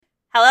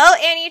Hello,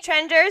 Annie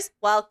Trenders.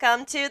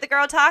 Welcome to the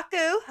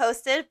Girltaku,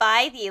 hosted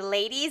by the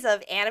ladies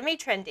of anime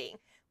trending.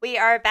 We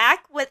are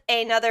back with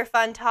another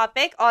fun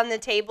topic on the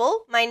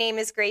table. My name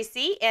is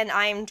Gracie, and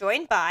I am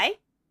joined by...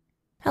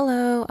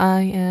 Hello,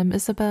 I am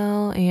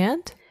Isabel,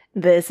 and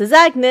This is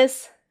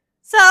Agnes.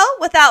 So,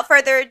 without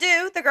further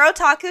ado, the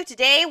Girltaku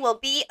today will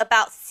be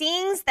about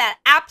scenes that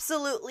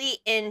absolutely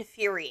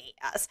infuriate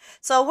us.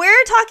 So,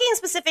 we're talking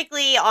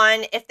specifically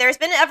on if there's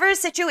been ever a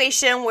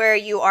situation where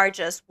you are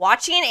just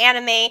watching an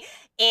anime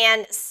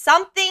and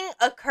something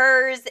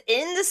occurs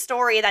in the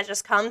story that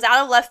just comes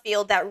out of left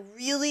field that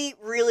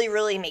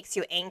really makes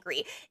you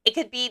angry. It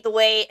could be the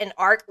way an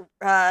arc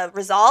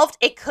resolved.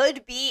 It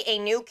could be a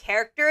new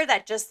character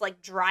that just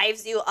like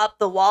drives you up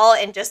the wall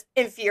and just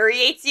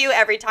infuriates you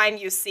every time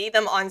you see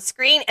them on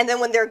screen. And then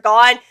when they're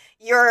gone,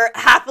 you're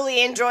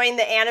happily enjoying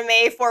the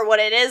anime for what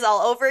it is all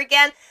over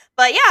again.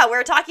 But yeah,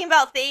 we're talking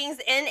about things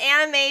in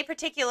anime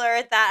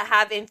particular that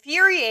have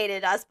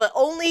infuriated us, but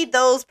only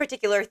those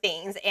particular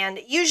things, and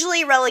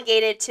usually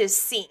relegated to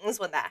scenes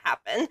when that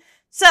happen.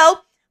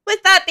 So,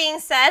 with that being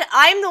said,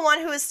 I'm the one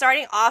who is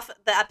starting off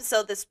the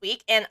episode this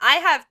week, and I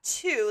have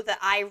two that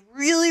I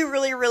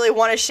really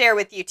want to share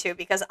with you two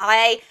because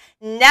I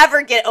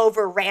never get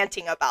over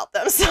ranting about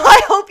them. So I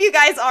hope you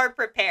guys are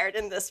prepared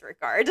in this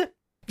regard.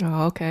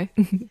 oh, okay.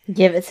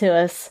 Give it to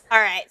us. All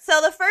right,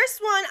 so the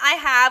first one I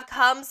have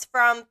comes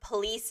from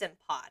Police and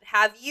Pod.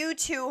 Have you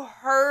two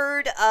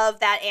heard of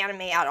that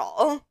anime at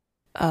all?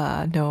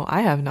 No,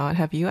 I have not.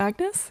 Have you,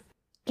 Agnes?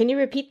 Can you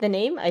repeat the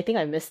name? I think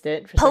I missed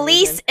it. For some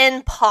Police reason.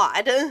 and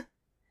Pod.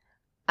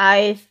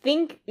 I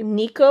think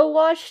Nico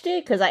watched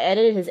it because I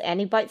edited his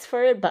Anibites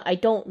for it, but I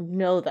don't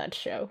know that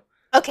show.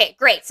 Okay,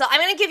 great. So I'm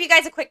going to give you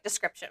guys a quick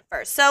description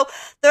first. So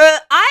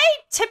I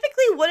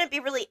typically wouldn't be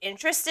really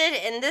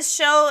interested in this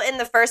show in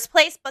the first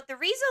place, but the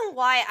reason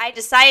why I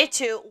decided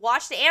to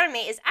watch the anime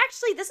is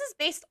actually this is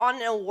based on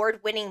an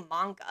award-winning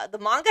manga. The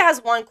manga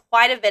has won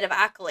quite a bit of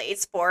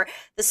accolades for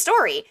the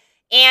story.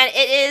 And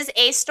it is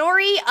a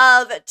story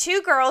of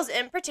two girls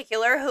in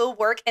particular who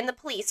work in the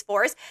police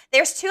force.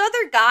 There's two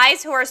other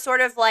guys who are sort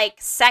of like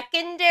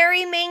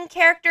secondary main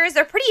characters.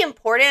 They're pretty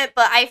important,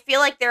 but I feel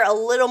like they're a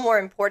little more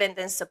important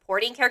than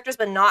supporting characters,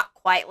 but not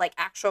quite like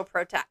actual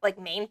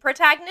main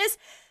protagonists.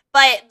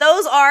 But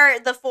those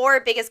are the four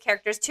biggest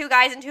characters, two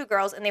guys and two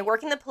girls, and they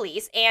work in the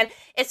police. And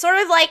it's sort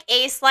of like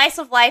a slice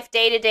of life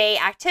day-to-day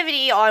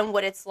activity on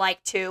what it's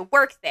like to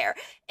work there.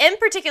 In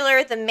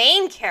particular, the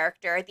main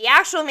character, the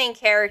actual main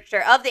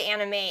character of the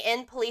anime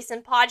in Police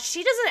and Pod,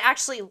 she doesn't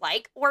actually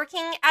like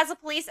working as a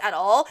police at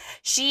all.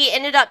 She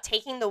ended up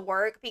taking the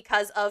work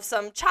because of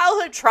some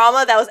childhood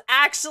trauma that was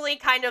actually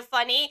kind of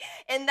funny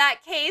in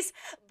that case.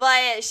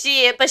 But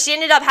she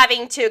ended up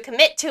having to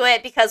commit to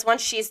it because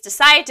once she's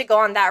decided to go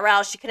on that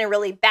route, she couldn't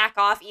really back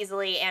off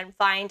easily and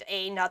find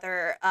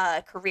another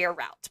career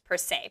route per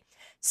se.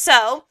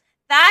 So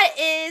that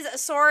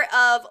is sort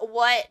of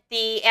what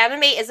the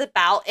anime is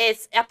about.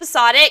 It's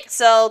episodic,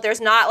 so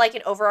there's not like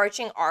an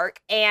overarching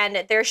arc,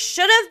 and there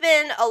should have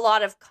been a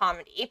lot of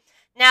comedy.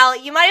 Now,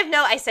 you might have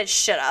known I said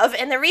should have,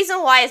 and the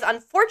reason why is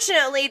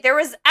unfortunately there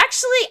was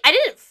actually, I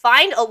didn't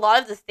find a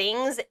lot of the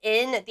things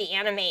in the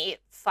anime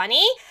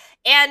funny,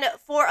 and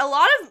for a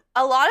lot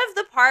of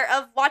the part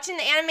of watching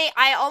the anime,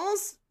 I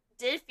almost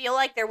did feel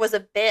like there was a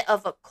bit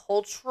of a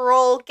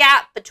cultural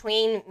gap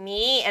between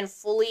me and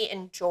fully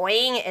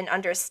enjoying and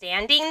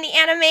understanding the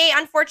anime,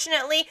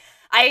 unfortunately.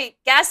 I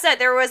guess that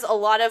there was a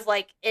lot of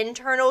like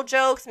internal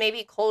jokes,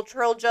 maybe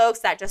cultural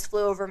jokes that just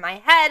flew over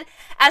my head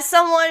as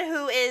someone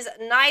who is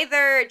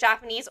neither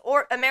Japanese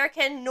or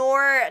American,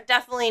 nor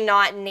definitely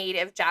not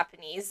native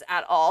Japanese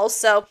at all.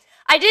 So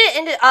I did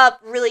end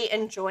up really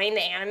enjoying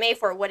the anime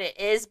for what it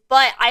is,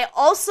 but I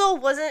also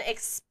wasn't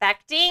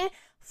expecting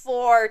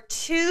for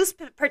two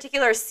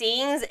particular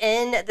scenes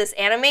in this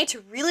anime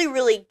to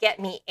really get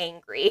me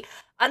angry.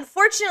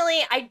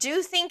 Unfortunately, I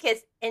do think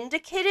it's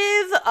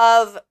indicative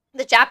of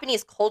the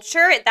Japanese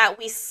culture that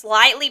we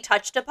slightly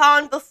touched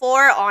upon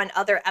before on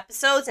other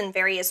episodes in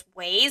various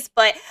ways,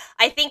 but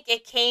I think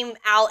it came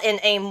out in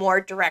a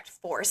more direct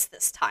force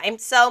this time.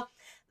 So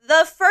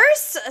the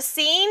first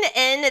scene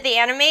in the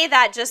anime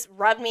that just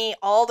rubbed me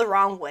all the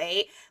wrong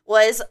way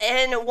was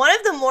in one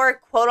of the more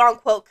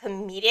quote-unquote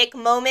comedic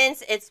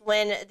moments. It's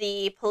when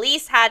the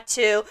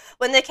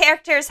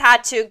characters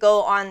had to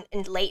go on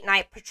late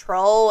night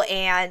patrol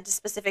and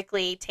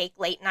specifically take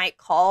late night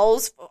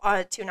calls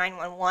to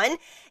 911.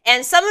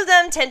 And some of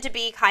them tend to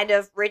be kind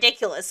of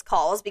ridiculous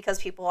calls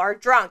because people are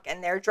drunk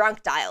and they're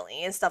drunk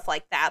dialing and stuff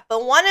like that.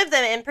 But one of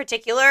them in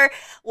particular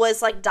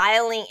was like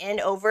dialing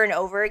in over and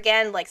over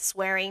again, like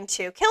swearing preparing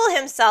to kill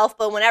himself,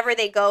 but whenever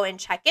they go and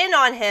check in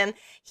on him,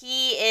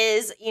 he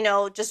is,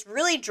 just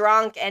really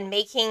drunk and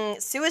making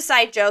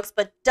suicide jokes,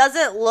 but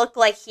doesn't look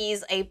like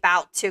he's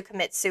about to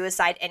commit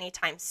suicide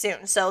anytime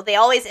soon. So they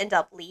always end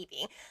up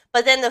leaving.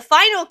 But then the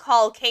final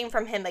call came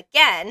from him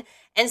again,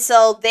 and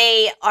so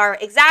they are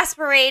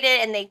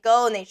exasperated and they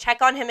go and they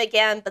check on him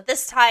again, but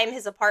this time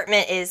his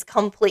apartment is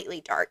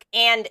completely dark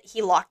and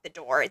he locked the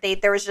door.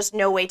 There was just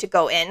no way to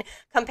go in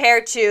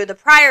compared to the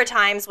prior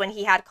times when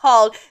he had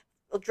called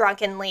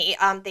drunkenly.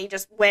 They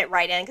just went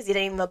right in because he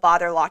didn't even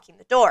bother locking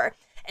the door.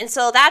 And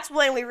so that's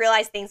when we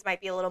realized things might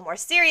be a little more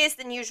serious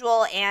than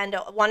usual. And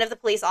one of the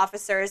police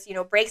officers,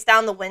 breaks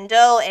down the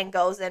window and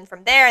goes in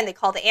from there. And they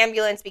call the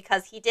ambulance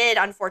because he did,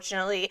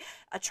 unfortunately,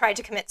 try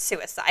to commit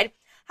suicide.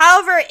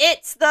 However,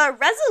 it's the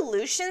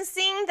resolution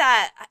scene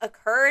that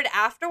occurred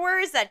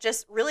afterwards that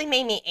just really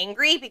made me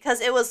angry,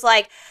 because it was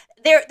like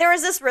there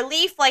was this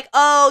relief, like,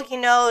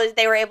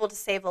 they were able to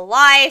save a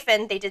life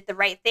and they did the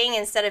right thing.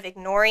 Instead of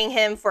ignoring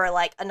him for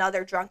like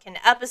another drunken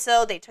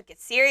episode, they took it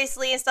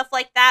seriously and stuff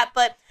like that.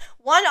 But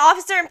one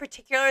officer in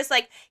particular is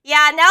like,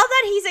 yeah, now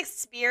that he's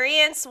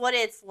experienced what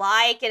it's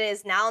like and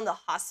is now in the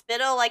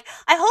hospital, like,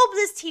 I hope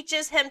this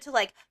teaches him to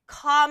like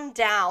calm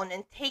down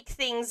and take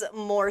things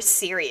more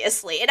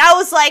seriously. And I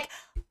was like,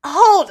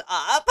 hold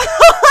up.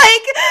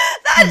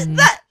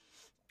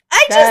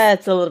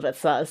 That's a little bit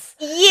sus.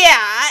 Yeah,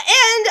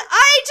 and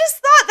I just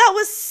thought that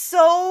was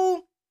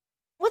so,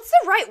 what's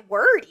the right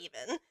word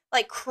even?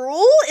 Like,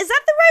 cruel? Is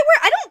that the right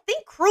word? I don't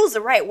think cruel is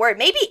the right word.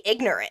 Maybe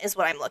ignorant is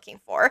what I'm looking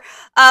for.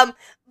 But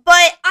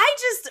I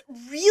just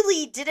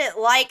really didn't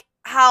like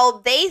how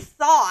they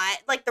thought,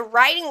 like, the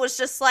writing was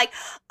just like,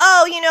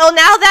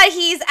 now that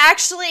he's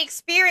actually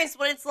experienced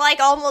what it's like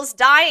almost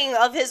dying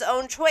of his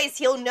own choice,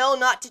 he'll know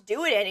not to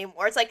do it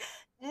anymore. It's like,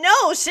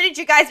 no, shouldn't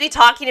you guys be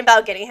talking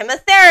about getting him a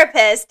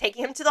therapist,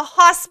 taking him to the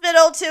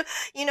hospital to,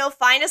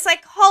 find a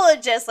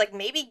psychologist, like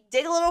maybe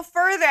dig a little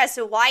further as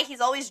to why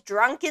he's always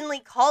drunkenly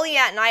calling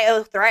at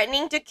night,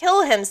 threatening to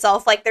kill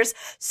himself. Like, there's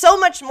so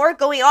much more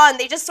going on.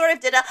 They just sort of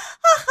did a,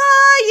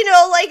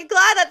 like,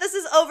 glad that this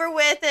is over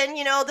with and,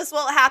 this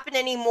won't happen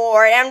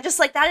anymore. And I'm just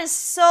like, that is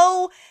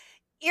so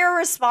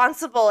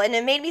irresponsible, and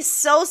it made me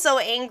so, so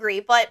angry.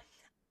 But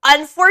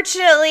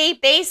unfortunately,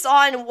 based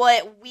on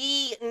what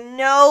we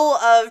know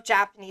of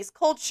Japanese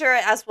culture,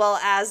 as well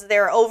as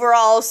their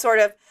overall sort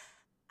of,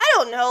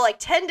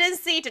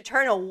 tendency to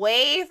turn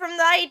away from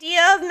the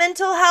idea of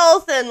mental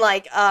health and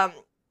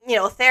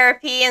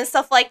therapy and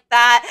stuff like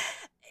that,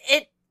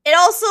 it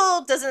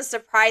also doesn't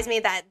surprise me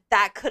that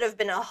that could have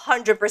been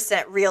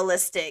 100%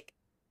 realistic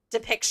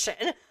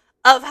depiction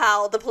of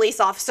how the police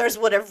officers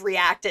would have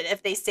reacted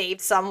if they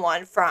saved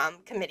someone from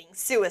committing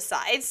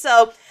suicide.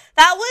 So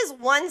that was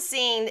one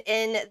scene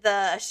in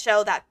the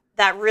show that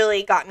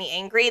really got me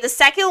angry. The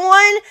second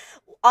one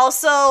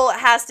also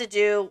has to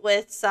do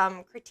with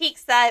some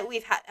critiques that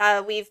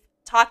we've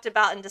talked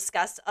about and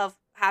discussed of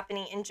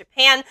happening in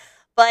Japan.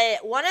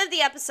 But one of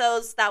the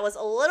episodes that was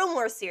a little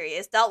more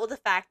serious dealt with the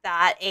fact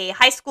that a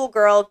high school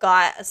girl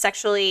got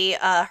sexually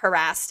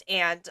harassed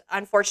and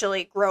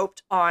unfortunately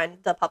groped on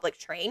the public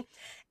train.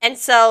 And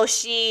so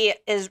she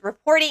is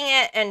reporting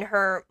it, and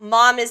her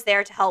mom is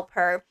there to help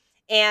her.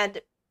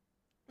 And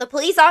the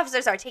police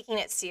officers are taking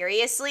it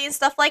seriously and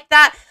stuff like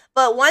that.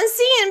 But one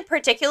scene in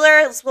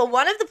particular,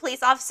 one of the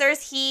police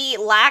officers, he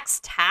lacks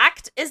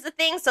tact is the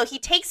thing. So he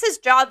takes his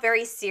job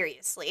very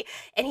seriously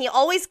and he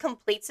always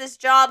completes his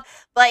job,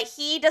 but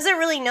he doesn't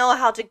really know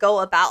how to go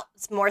about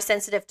more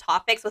sensitive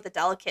topics with a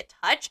delicate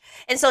touch.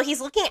 And so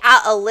he's looking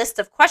at a list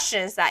of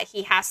questions that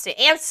he has to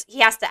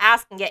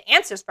ask and get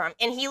answers from.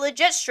 And he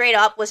legit straight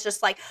up was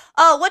just like,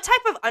 oh, what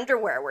type of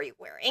underwear were you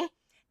wearing?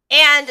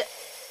 And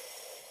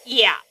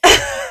yeah.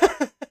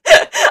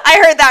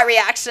 I heard that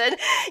reaction.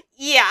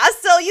 Yeah,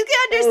 so you can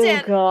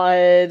understand.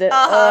 Oh,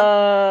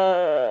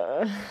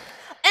 God.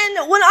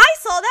 And when I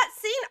saw that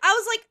scene, I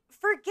was like,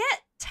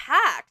 forget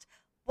tact.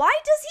 Why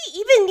does he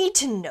even need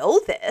to know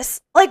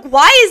this? Like,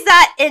 why is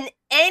that in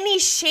any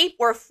shape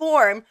or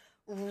form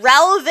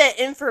relevant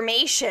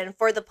information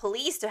for the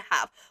police to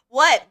have?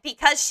 What?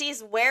 Because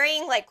she's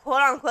wearing, like,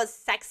 quote-unquote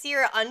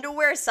sexier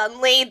underwear,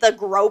 suddenly the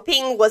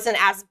groping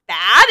wasn't as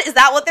bad? Is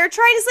that what they're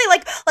trying to say?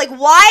 Like,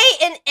 why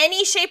in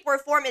any shape or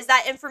form is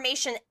that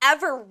information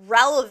ever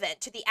relevant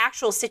to the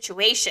actual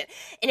situation?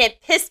 And it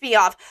pissed me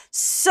off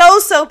so,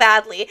 so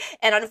badly.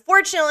 And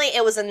unfortunately,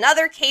 it was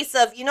another case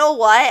of, you know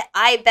what?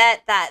 I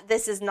bet that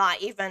this is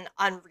not even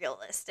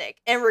unrealistic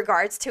in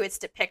regards to its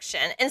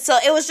depiction. And so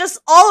it was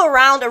just all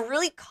around a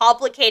really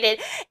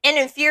complicated and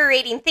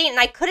infuriating thing. And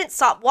I couldn't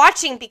stop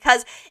watching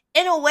because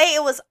in a way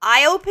it was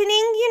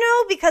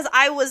eye-opening, because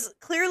I was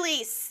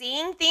clearly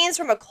seeing things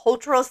from a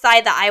cultural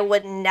side that I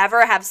would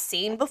never have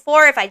seen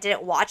before if I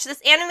didn't watch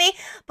this anime,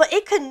 but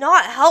it could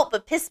not help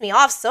but piss me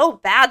off so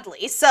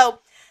badly. So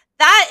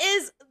that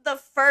is the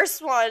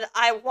first one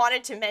I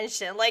wanted to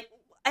mention.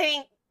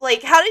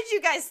 How did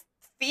you guys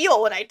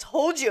feel when I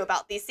told you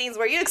about these scenes?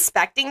 Were you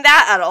expecting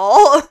that at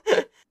all?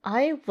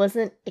 I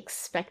wasn't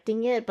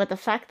expecting it, but the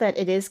fact that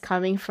it is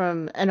coming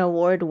from an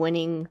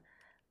award-winning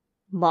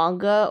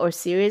manga or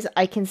series,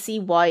 I can see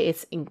why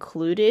it's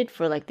included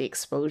for like the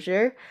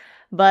exposure.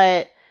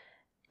 But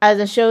as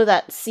a show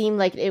that seemed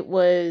like it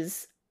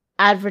was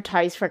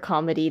advertised for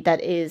comedy,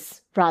 that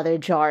is rather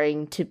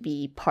jarring to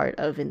be part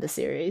of in the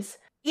series.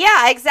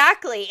 Yeah,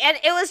 exactly. And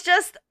it was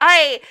just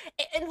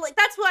and like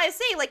that's what I was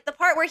saying, like the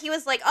part where he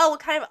was like, "Oh, what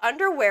kind of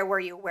underwear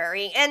were you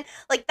wearing?" And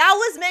like that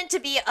was meant to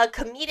be a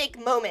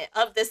comedic moment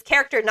of this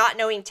character not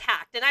knowing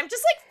tact. And I'm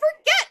just like,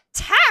 "Forget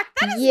tact.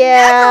 That is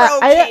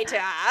never okay to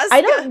ask." I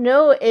don't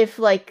know if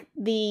like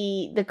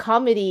the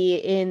comedy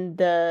in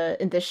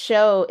the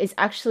show is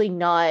actually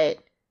not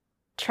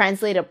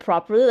translated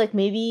properly. Like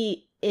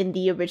maybe in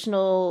the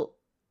original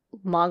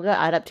manga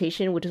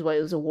adaptation, which is why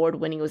it was award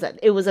winning, was that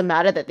it was a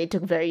matter that they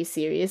took very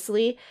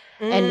seriously,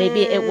 and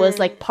maybe it was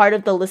like part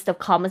of the list of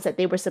comments that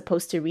they were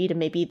supposed to read, and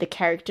maybe the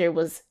character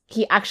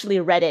he actually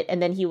read it,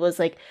 and then he was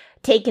like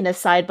taken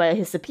aside by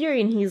his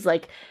superior, and he's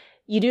like,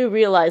 you do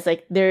realize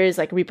like there is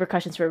like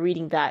repercussions for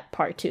reading that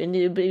part too, and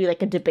it would be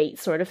like a debate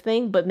sort of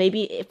thing. But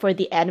maybe for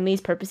the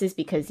anime's purposes,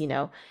 because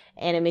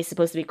anime is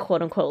supposed to be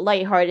quote unquote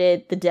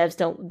lighthearted,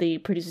 the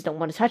producers don't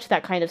want to touch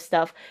that kind of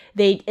stuff.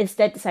 They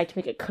instead decide to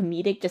make it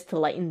comedic just to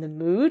lighten the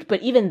mood.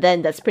 But even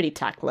then, that's pretty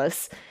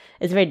tactless.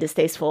 It's very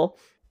distasteful.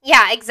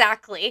 Yeah,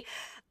 exactly.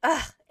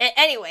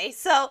 Anyway,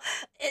 so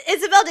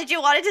Isabel, did you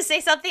wanted to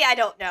say something? I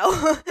don't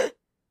know.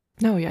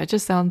 No, yeah, it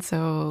just sounds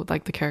so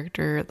like the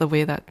character, the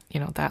way that,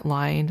 that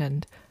line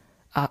and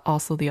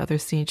also the other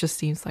scene just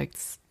seems like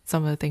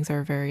some of the things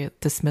are very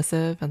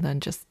dismissive and then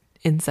just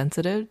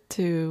insensitive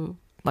to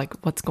like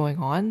what's going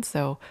on.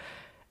 So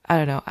I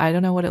don't know. I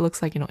don't know what it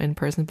looks like, in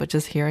person, but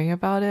just hearing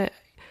about it,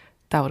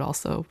 that would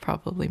also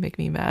probably make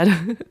me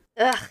mad.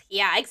 Ugh,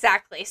 yeah,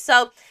 exactly.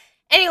 So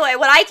anyway,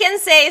 what I can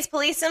say is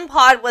Police and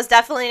Pod was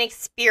definitely an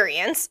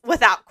experience,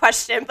 without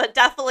question, but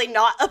definitely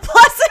not a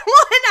pleasant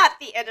one at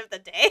the end of the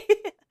day.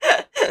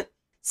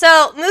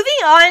 So, moving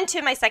on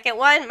to my second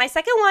one. My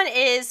second one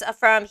is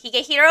from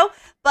Higehiro,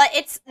 but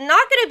it's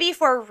not going to be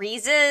for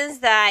reasons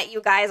that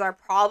you guys are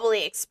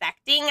probably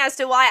expecting as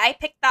to why I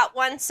picked that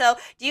one. So,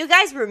 do you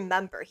guys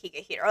remember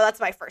Higehiro? That's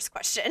my first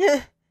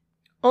question.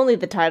 Only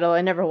the title.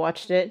 I never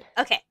watched it.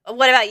 Okay,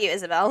 what about you,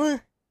 Isabel?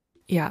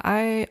 Yeah,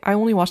 I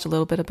only watched a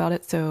little bit about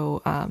it,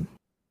 so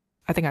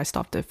I think I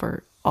stopped it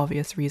for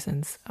obvious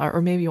reasons.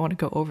 Or maybe you want to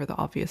go over the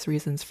obvious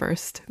reasons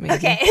first. Maybe.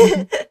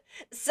 Okay.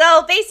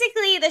 So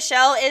basically the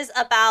show is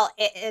about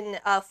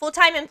a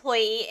full-time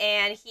employee,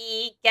 and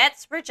he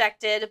gets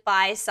rejected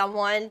by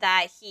someone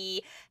that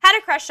he had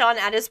a crush on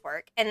at his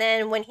work. And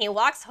then when he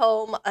walks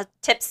home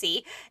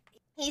tipsy,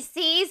 he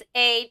sees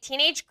a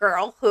teenage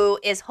girl who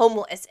is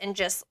homeless and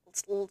just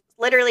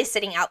literally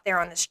sitting out there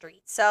on the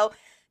street. So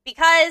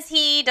because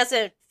he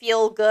doesn't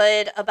feel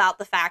good about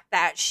the fact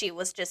that she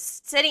was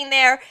just sitting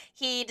there,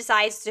 he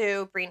decides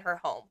to bring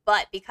her home.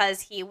 But because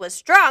he was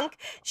drunk,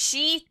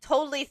 she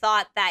totally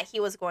thought that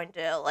he was going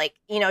to,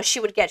 she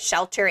would get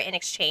shelter in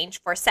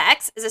exchange for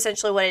sex, is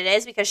essentially what it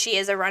is, because she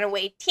is a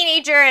runaway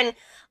teenager. And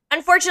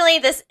unfortunately,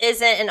 this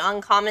isn't an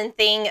uncommon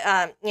thing.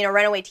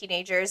 Runaway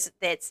teenagers,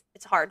 it's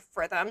hard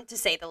for them, to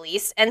say the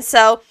least. And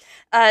so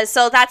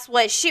that's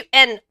what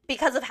and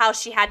because of how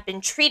she had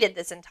been treated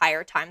this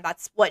entire time,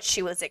 that's what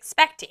she was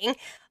expecting.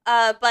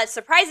 But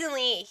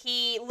surprisingly,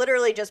 he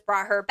literally just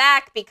brought her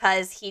back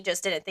because he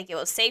just didn't think it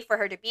was safe for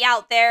her to be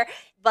out there.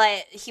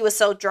 But he was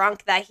so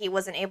drunk that he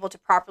wasn't able to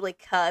properly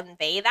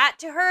convey that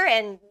to her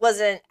and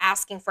wasn't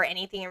asking for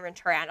anything in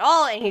return at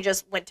all. And he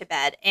just went to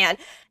bed. And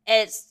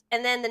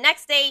then the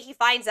next day he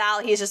finds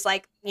out, he's just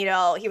like, he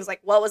was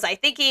like, what was I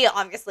thinking?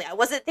 Obviously I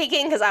wasn't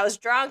thinking because I was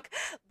drunk.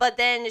 But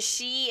then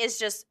she is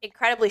just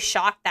incredibly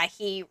shocked that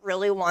he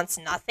really wants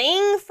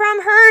nothing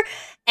from her.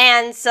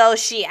 And so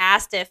she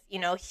asked if,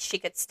 she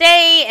could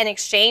stay in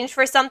exchange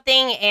for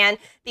something. And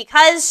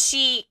because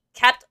she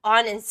kept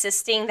on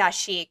insisting that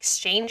she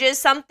exchanges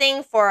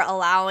something for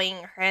allowing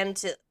her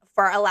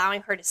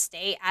to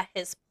stay at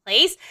his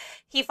place,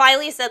 he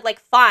finally said, like,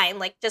 fine,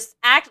 like, just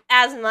act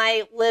as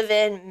my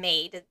live-in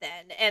maid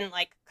then, and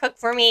like cook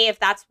for me if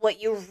that's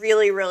what you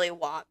really, really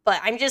want.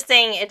 But I'm just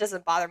saying, it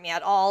doesn't bother me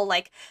at all.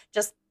 Like,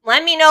 just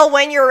let me know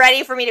when you're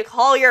ready for me to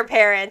call your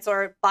parents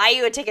or buy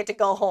you a ticket to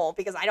go home,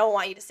 because I don't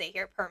want you to stay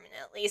here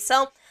permanently.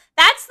 So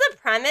that's the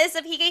premise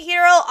of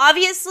Higehiro.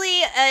 Obviously,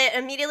 it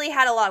immediately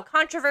had a lot of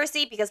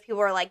controversy because people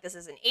were like, this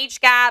is an age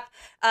gap.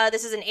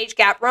 This is an age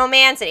gap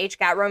romance. And age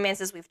gap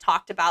romances, we've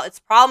talked about its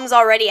problems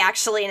already,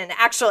 actually, in an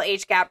actual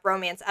age gap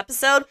romance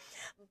episode.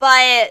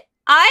 But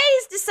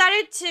I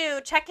decided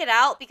to check it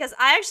out because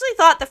I actually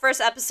thought the first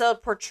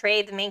episode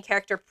portrayed the main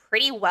character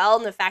pretty well,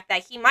 in the fact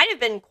that he might have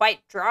been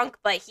quite drunk,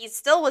 but he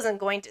still wasn't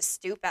going to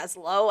stoop as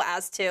low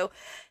as to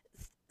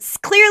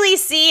clearly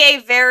see a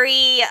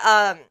very,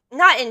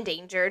 not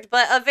endangered,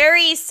 but a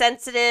very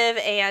sensitive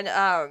and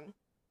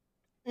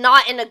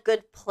not in a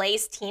good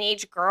place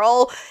teenage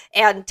girl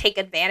and take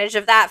advantage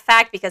of that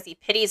fact because he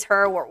pities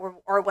her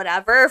or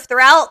whatever.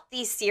 Throughout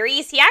the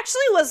series, he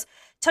actually was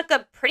took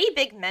a pretty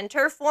big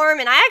mentor for him,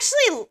 and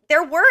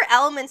there were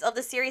elements of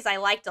the series I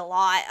liked a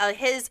lot.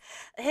 His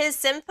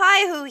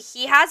senpai, who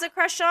he has a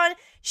crush on,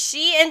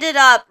 she ended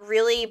up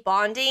really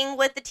bonding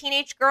with the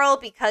teenage girl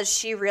because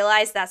she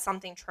realized that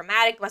something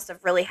traumatic must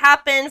have really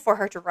happened for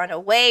her to run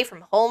away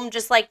from home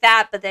just like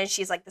that. But then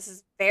she's like, this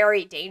is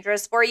very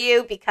dangerous for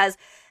you, because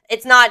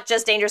it's not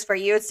just dangerous for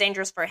you, it's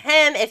dangerous for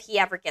him. If he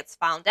ever gets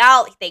found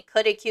out, they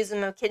could accuse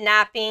him of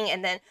kidnapping.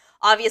 And then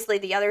obviously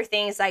the other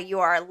thing is that you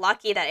are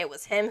lucky that it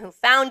was him who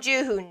found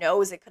you. Who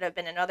knows, it could have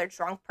been another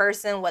drunk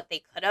person, what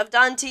they could have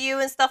done to you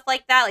and stuff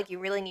like that. Like, you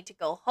really need to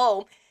go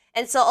home.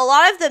 And so a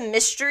lot of the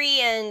mystery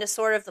and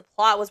sort of the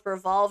plot was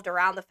revolved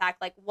around the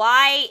fact, like,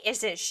 why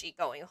isn't she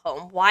going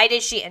home? Why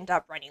did she end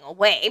up running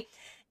away?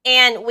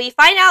 And we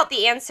find out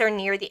the answer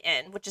near the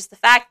end, which is the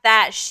fact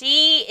that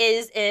she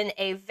is in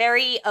a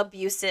very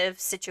abusive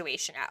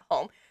situation at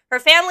home. Her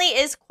family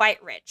is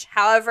quite rich.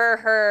 However,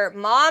 her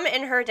mom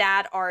and her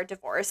dad are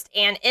divorced.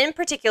 And in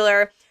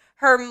particular,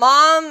 her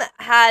mom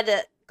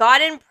had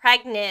gotten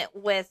pregnant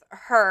with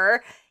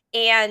her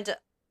and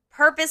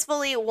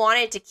purposefully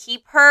wanted to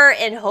keep her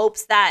in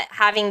hopes that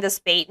having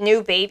this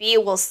new baby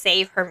will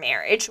save her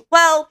marriage.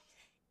 Well,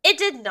 it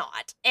did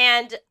not.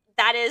 And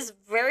that is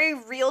very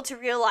real to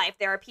real life.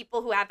 There are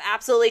people who have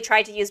absolutely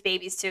tried to use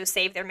babies to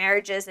save their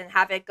marriages and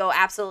have it go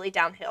absolutely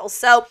downhill.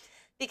 So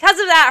because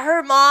of that,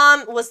 her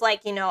mom was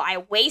like,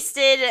 I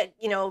wasted,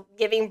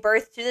 giving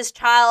birth to this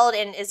child,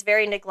 and is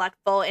very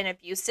neglectful and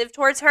abusive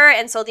towards her.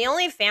 And so the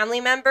only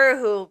family member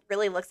who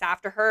really looks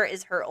after her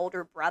is her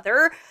older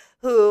brother,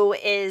 who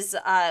is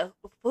a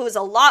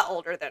lot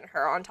older than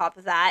her on top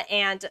of that,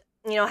 and,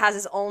 has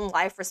his own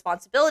life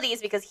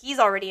responsibilities because he's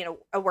already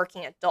a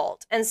working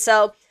adult. And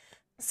so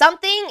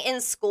something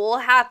in school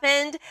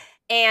happened,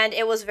 and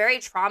it was very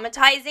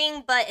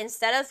traumatizing, but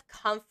instead of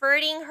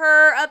comforting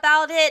her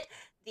about it,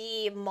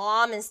 the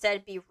mom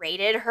instead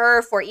berated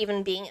her for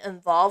even being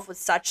involved with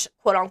such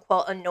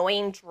quote-unquote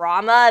annoying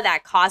drama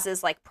that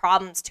causes like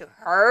problems to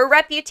her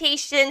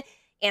reputation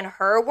and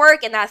her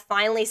work. And that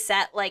finally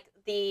set like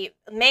the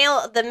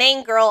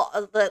main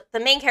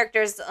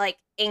character's like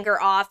anger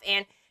off,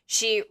 and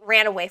she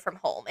ran away from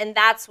home. And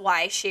that's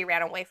why she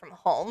ran away from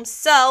home.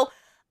 So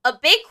a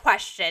big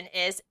question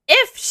is,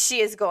 if she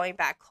is going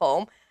back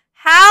home,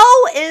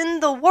 how in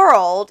the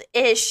world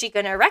is she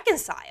going to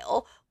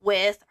reconcile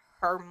with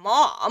her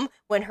mom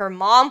when her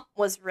mom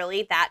was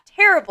really that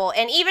terrible?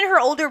 And even her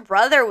older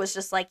brother was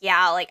just like,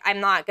 yeah, like, I'm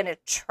not going to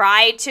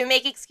try to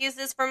make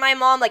excuses for my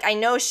mom. Like, I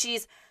know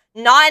she's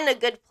not in a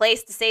good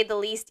place, to say the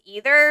least,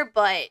 either,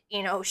 but,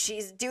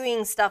 she's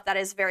doing stuff that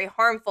is very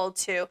harmful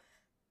to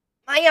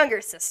my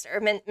younger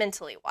sister,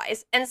 mentally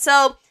wise. And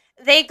so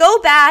they go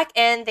back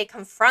and they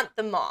confront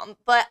the mom,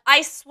 but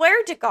I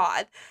swear to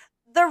God,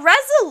 the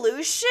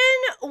resolution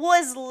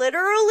was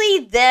literally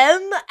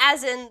them,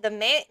 as in the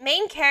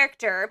main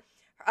character,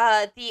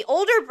 the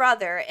older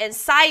brother, and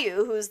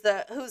Sayu, who's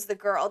the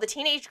girl, the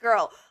teenage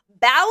girl,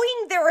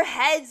 bowing their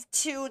heads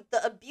to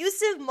the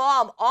abusive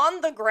mom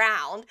on the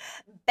ground,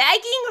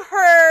 begging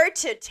her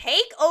to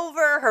take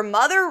over her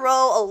mother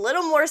role a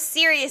little more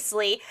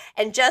seriously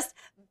and just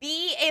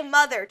be a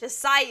mother to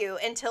Sayu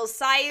until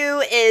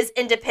Sayu is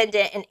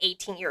independent and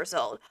 18 years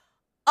old.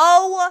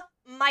 Oh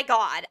my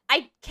God,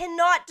 I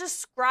cannot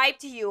describe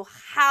to you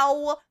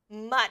how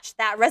much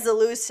that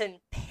resolution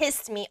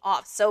pissed me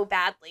off so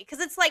badly. Because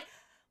it's like,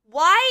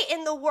 why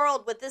in the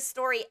world would this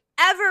story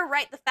ever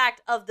write the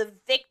fact of the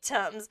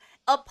victims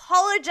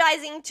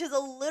apologizing to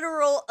the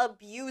literal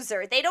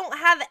abuser? They don't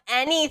have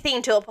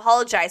anything to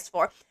apologize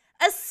for.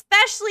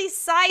 Especially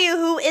Sayu,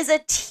 who is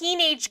a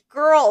teenage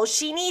girl.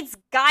 She needs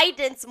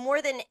guidance more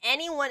than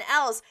anyone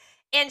else.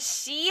 And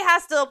she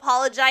has to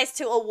apologize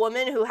to a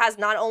woman who has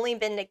not only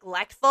been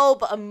neglectful,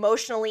 but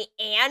emotionally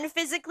and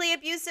physically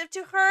abusive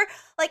to her.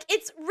 Like,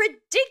 it's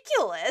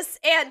ridiculous.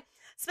 And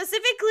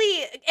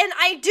specifically, and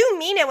I do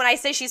mean it when I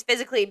say she's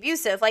physically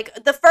abusive.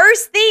 Like, the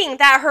first thing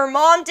that her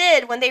mom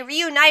did when they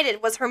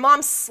reunited was her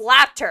mom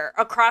slapped her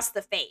across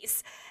the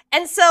face.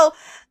 And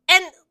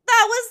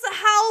that was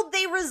how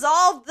they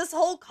resolved this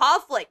whole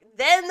conflict.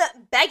 Them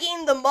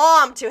begging the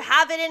mom to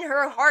have it in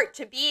her heart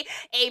to be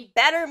a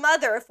better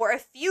mother for a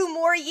few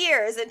more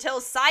years until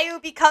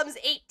Sayu becomes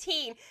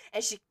 18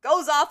 and she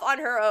goes off on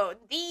her own.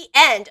 The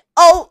end.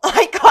 Oh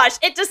my gosh.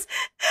 I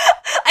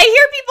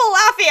hear people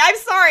laughing. I'm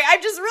sorry.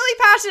 I'm just really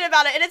passionate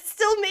about it, and it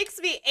still makes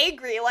me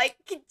angry. Like,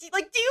 do you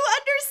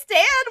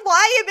understand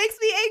why it makes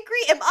me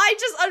angry? Am I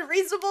just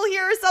unreasonable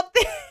here or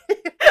something?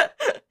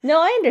 No,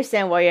 I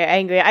understand why you're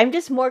angry. I'm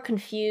just more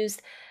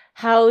confused.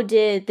 How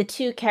did the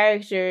two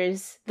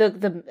characters,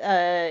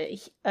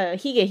 Higehiro,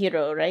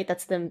 right?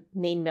 That's the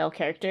main male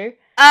character.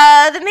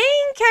 The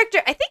main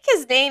character, I think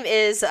his name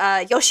is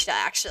Yoshida,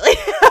 actually.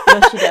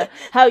 Yoshida.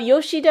 How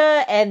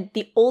Yoshida and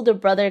the older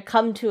brother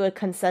come to a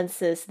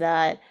consensus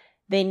that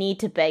they need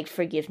to beg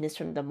forgiveness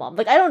from the mom.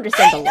 Like, I don't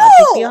understand the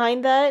logic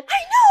behind that.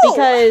 I know!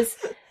 Because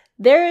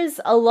there's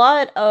a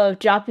lot of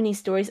Japanese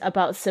stories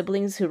about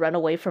siblings who run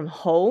away from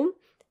home.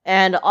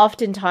 And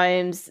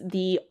oftentimes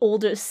the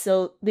oldest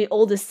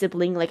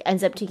sibling like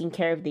ends up taking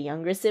care of the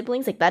younger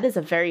siblings. Like that is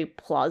a very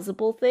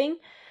plausible thing.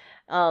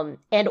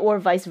 And or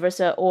vice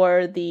versa,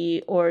 or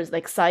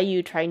like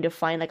Sayu trying to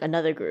find like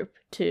another group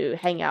to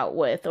hang out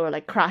with or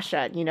like crash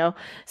at, you know.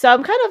 So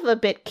I'm kind of a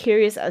bit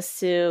curious as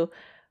to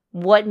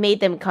what made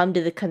them come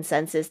to the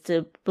consensus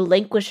to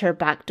relinquish her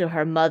back to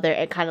her mother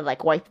and kind of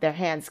like wipe their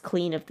hands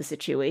clean of the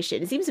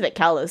situation. It seems a bit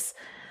callous.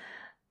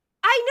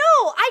 I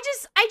know.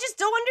 I just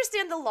don't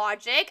understand the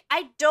logic.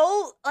 I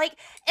don't like,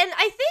 and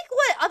I think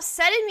what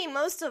upsetted me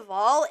most of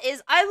all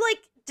is I'm like,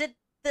 did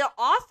the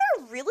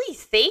author really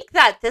think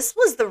that this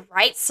was the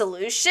right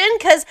solution?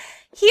 Because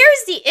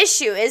here's the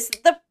issue: is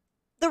the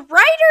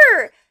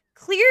writer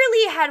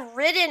clearly had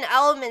written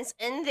elements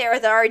in there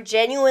that are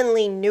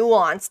genuinely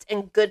nuanced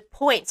and good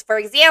points. For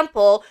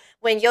example,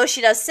 when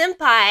Yoshida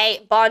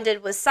Senpai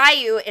bonded with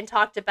Sayu and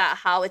talked about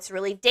how it's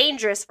really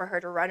dangerous for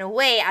her to run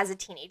away as a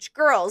teenage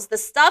girl, the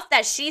stuff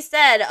that she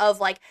said of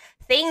like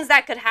things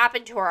that could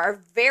happen to her are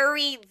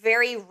very,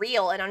 very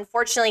real, and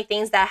unfortunately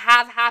things that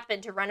have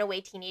happened to runaway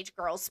teenage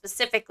girls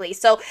specifically.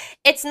 So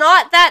it's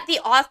not that the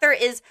author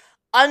is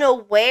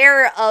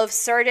unaware of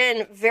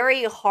certain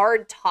very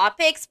hard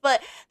topics,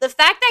 but the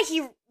fact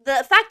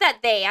that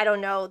they, I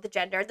don't know the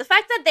gender, the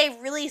fact that they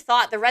really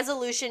thought the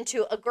resolution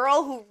to a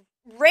girl who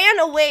ran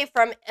away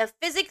from a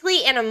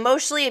physically and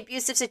emotionally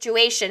abusive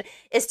situation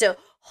is to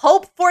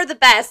hope for the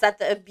best that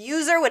the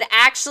abuser would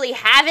actually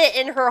have it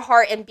in her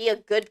heart and be a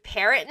good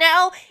parent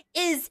now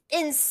is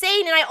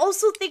insane. And I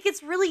also think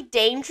it's really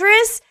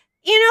dangerous,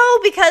 you know,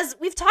 because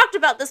we've talked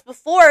about this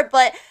before,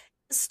 but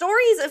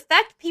stories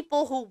affect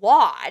people who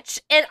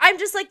watch, and I'm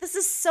just like, this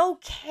is so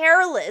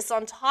careless.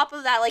 On top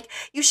of that, like,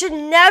 you should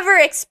never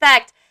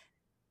expect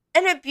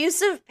an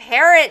abusive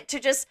parent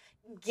to just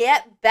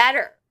get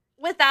better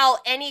without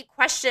any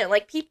question.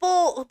 Like,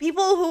 people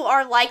who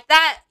are like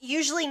that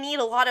usually need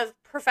a lot of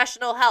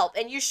professional help,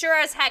 and you sure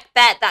as heck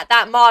bet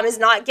that mom is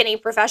not getting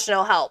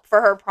professional help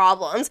for her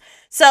problems.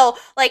 So,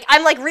 like,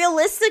 I'm like,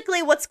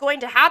 realistically what's going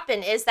to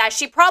happen is that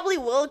she probably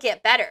will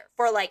get better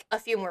for like a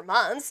few more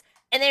months,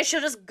 and then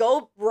she'll just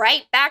go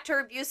right back to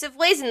her abusive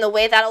ways in the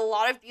way that a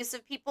lot of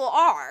abusive people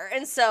are.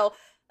 And so,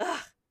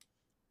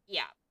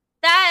 yeah.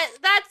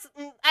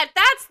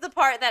 That's the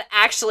part that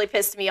actually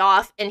pissed me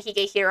off in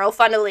Higehiro,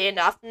 funnily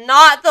enough.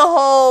 Not the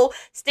whole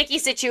sticky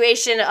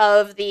situation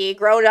of the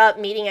grown-up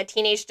meeting a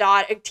teenage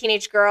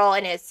girl,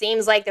 and it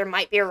seems like there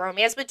might be a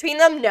romance between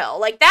them. No,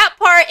 like, that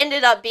part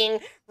ended up being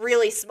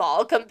really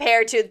small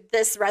compared to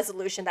this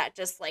resolution that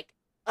just, like,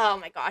 oh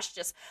my gosh,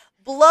 just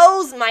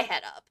blows my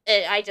head up.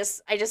 I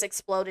just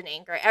explode in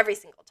anger every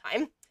single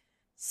time.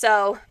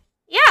 So,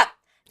 yeah.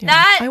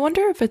 I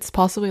wonder if it's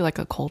possibly like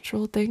a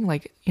cultural thing,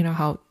 like, you know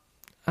how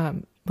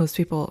most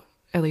people,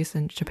 at least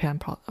in Japan,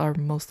 are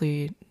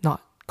mostly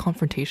not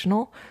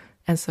confrontational,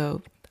 and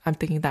so I'm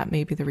thinking that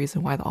may be the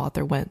reason why the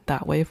author went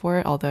that way for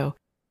it. Although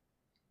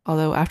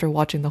after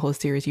watching the whole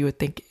series, you would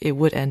think it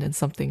would end in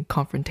something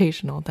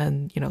confrontational.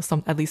 Then, you know,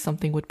 at least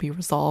something would be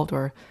resolved,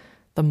 or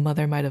the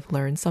mother might have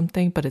learned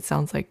something. But it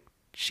sounds like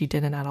she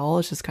didn't at all.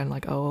 It's just kind of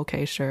like, oh,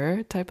 okay,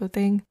 sure, type of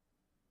thing.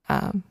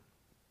 But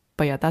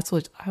yeah, that's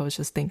what I was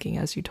just thinking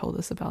as you told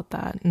us about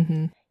that.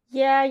 Mm-hmm.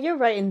 Yeah, you're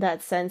right in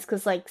that sense,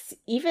 because like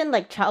even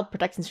like child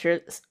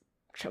protection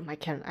I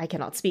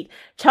cannot speak.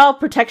 Child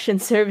protection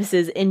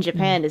services in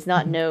Japan is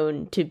not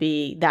known to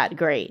be that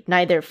great.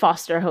 Neither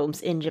foster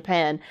homes in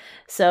Japan.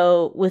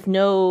 So with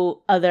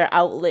no other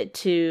outlet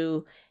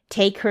to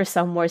take her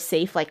somewhere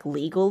safe, like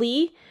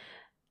legally,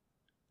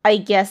 I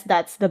guess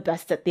that's the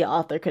best that the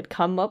author could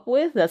come up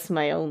with. That's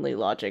my only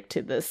logic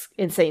to this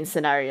insane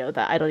scenario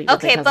that I don't even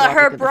think has but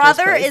her logic in the first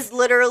brother place. is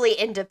literally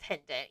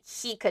independent.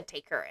 He could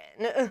take her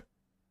in.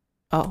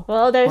 Oh.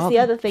 Well, there's the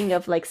other thing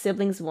of like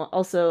siblings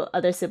also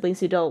other siblings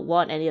who don't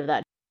want any of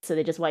that, so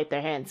they just wipe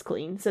their hands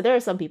clean. So there are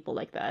some people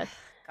like that.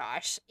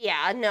 Gosh,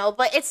 yeah, no,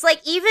 but it's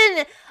like,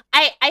 even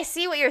I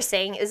see what you're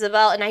saying,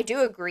 Isabel, and I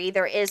do agree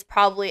there is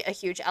probably a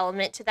huge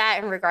element to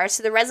that in regards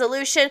to the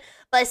resolution,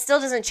 but it still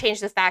doesn't change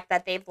the fact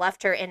that they've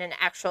left her in an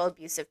actual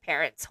abusive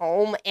parent's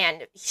home,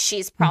 and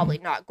she's probably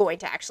not going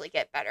to actually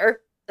get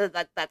better.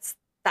 That's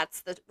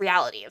the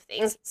reality of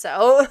things.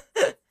 So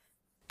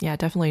yeah,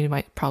 definitely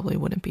probably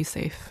wouldn't be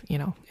safe. You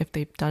know, if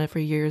they've done it for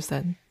years,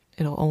 then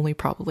it'll only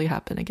probably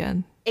happen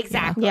again.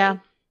 Exactly. Yeah.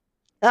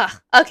 Ugh.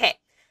 Okay.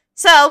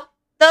 So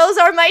those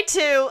are my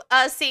two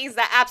scenes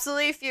that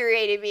absolutely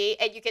infuriated me,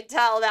 and you can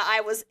tell that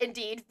I was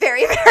indeed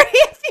very, very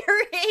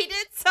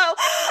infuriated. So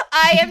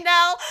I am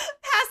now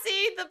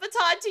passing the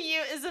baton to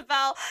you,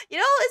 Isabel. You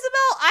know,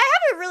 Isabel, I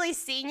haven't really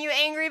seen you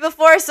angry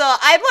before, so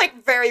I'm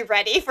like very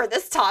ready for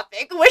this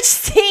topic. Which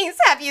scenes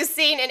have you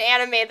seen in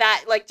anime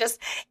that like just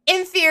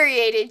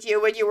infuriated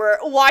you when you were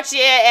watching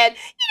it and,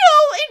 you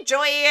know,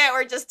 enjoying it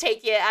or just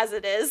taking it as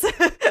it is?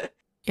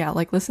 Yeah,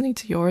 like listening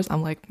to yours,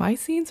 I'm like, my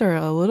scenes are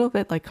a little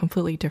bit like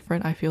completely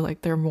different. I feel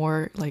like they're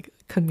more like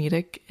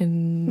comedic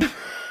in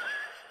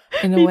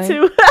a Me way.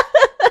 too.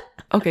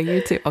 Okay, you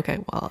too.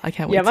 Okay, well, I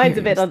can't wait. Yeah, to mine's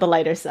hear a bit yours. on the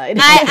lighter side.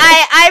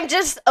 I'm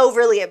just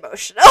overly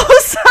emotional.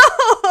 So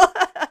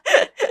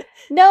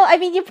No, I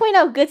mean, you point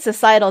out good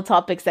societal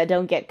topics that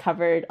don't get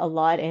covered a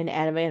lot in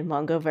anime and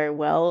manga very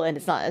well, and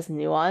it's not as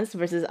nuanced,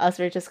 versus us,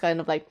 we're just kind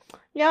of like,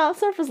 yeah,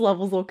 surface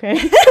level's okay.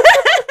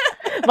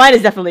 Mine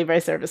is definitely very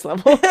surface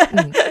level.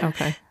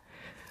 Okay.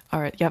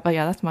 All right. Yeah, but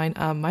yeah, that's mine.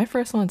 My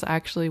first one's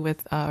actually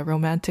with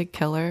Romantic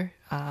Killer.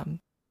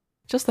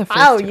 Just the first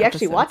Wow, two you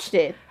actually episodes. watched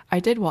it. I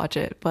did watch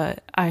it,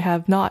 but I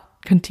have not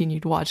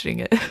continued watching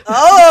it.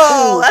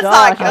 Oh, that's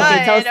gosh. not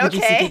Okay, tell us good. the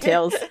juicy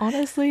details.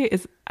 Honestly,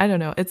 I don't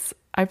know.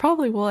 I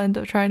probably will end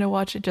up trying to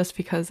watch it just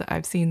because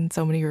I've seen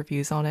so many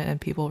reviews on it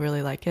and people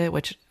really like it,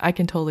 which I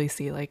can totally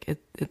see. Like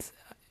it's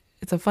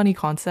a funny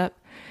concept,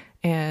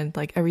 and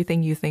like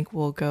everything you think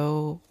will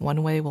go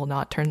one way will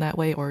not turn that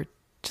way, or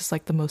just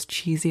like the most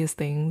cheesiest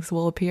things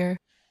will appear.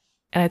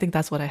 And I think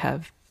that's what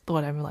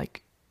I'm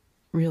like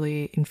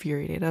really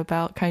infuriated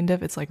about, kind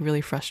of. It's like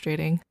really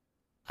frustrating.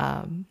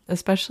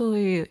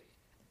 Especially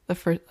the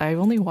first, I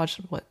only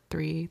watched what,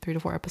 three to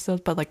four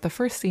episodes, but like the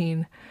first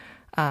scene,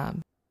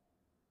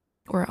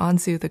 where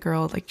Anzu, the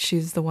girl, like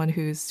she's the one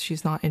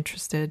she's not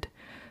interested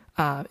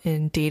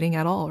in dating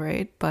at all,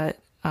 right? But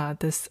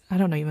this, I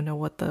don't even know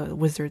what the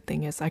wizard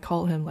thing is. I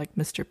call him like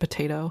Mr.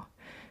 Potato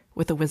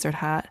with a wizard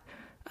hat.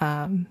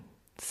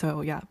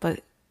 So yeah,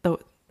 but the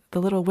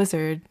little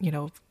wizard,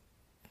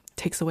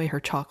 takes away her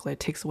chocolate,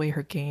 takes away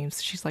her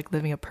games. She's like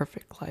living a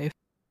perfect life.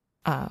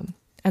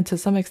 And to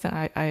some extent,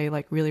 I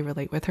like really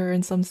relate with her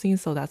in some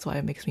scenes. So that's why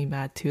it makes me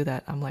mad too,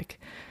 that I'm like,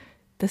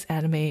 this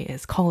anime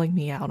is calling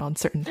me out on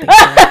certain things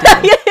that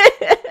I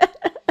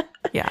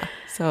do. Yeah.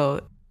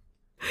 So,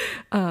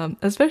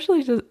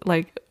 especially just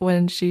like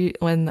when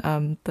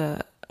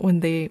the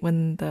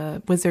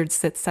wizard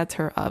sets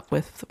her up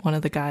with one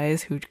of the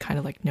guys who kind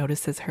of like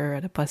notices her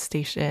at a bus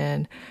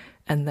station.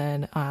 And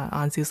then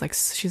Anzu's like,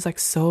 she's like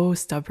so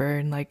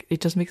stubborn. Like, it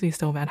just makes me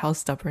so mad how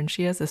stubborn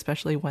she is,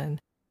 especially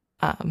when,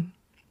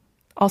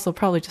 also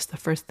probably just the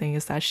first thing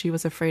is that she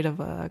was afraid of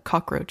a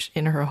cockroach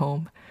in her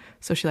home.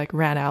 So she like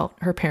ran out.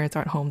 Her parents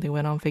aren't home. They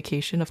went on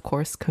vacation, of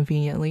course,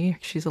 conveniently.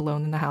 She's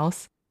alone in the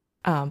house.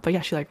 But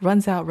yeah, she like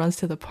runs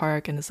to the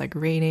park, and it's like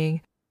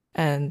raining.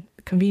 And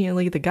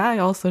conveniently, the guy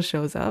also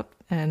shows up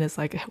and is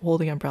like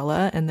holding an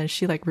umbrella. And then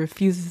she like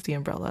refuses the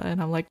umbrella. And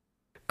I'm like,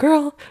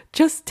 girl,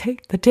 just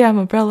take the damn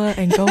umbrella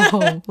and go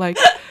home. Like,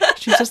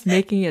 she's just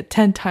making it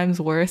 10 times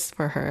worse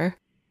for her.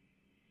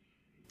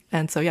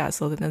 And so yeah,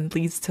 so then it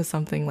leads to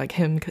something like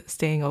him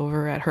staying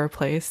over at her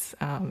place.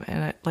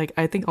 And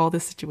I think all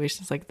this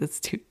situations, like, there's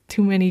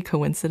too many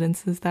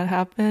coincidences that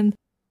happen,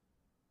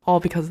 all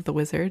because of the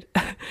wizard.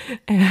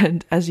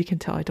 And as you can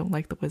tell, I don't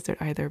like the wizard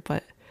either,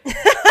 but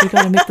we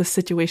gotta make the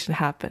situation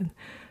happen.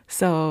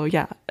 So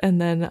yeah, and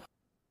then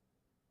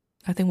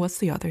I think what's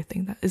the other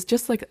thing that is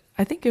just like,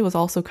 I think it was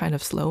also kind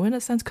of slow in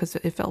a sense, because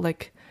it felt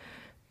like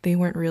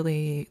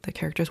the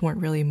characters weren't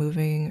really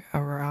moving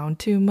around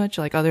too much,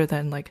 like other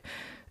than like,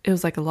 it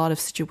was like a lot of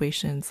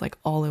situations like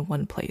all in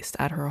one place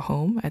at her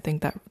home. I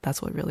think that's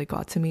what really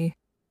got to me.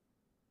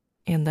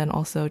 And then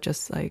also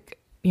just like,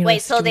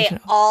 wait, so they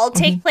all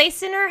take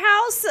place in her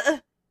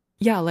house?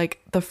 Yeah, like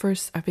the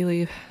first, I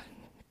believe,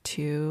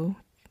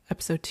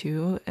 episode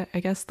 2, I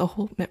guess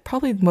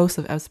probably most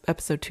of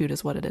episode 2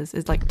 is what it is.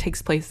 It like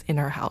takes place in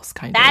her house,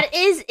 kind of. That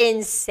is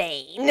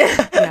insane.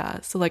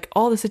 Yeah, so like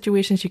all the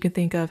situations you can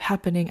think of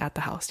happening at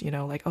the house,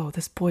 like, oh,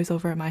 this boy's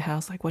over at my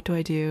house, like, what do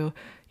I do?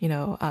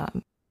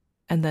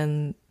 And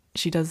then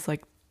she does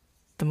like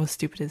the most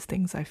stupidest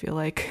things, I feel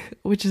like,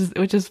 which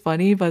is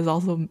funny, but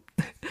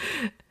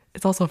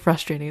it's also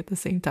frustrating at the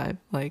same time.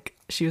 Like,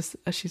 she's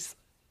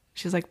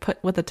like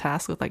put with a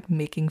task with like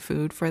making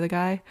food for the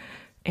guy,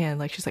 and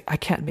like she's like, I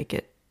can't make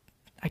it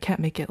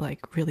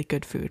like really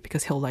good food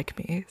because he'll like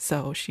me.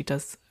 So she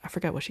does, I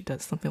forget what she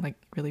does, something like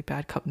really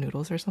bad cup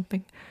noodles or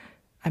something.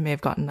 I may have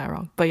gotten that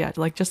wrong, but yeah,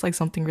 like just like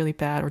something really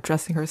bad, or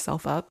dressing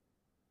herself up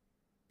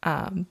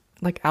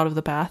like out of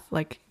the bath,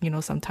 like,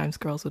 sometimes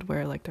girls would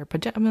wear like their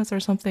pajamas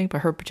or something,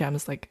 but her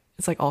pajamas, like,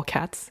 it's like all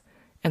cats,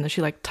 and then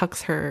she like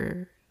tucks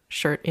her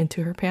shirt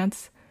into her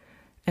pants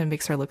and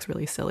makes her look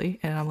really silly.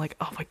 And I'm like,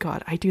 oh my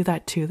god, I do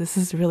that too, this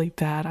is really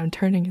bad, I'm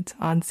turning into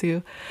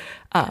Anzu.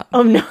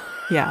 Oh no.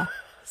 Yeah,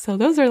 so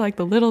those are like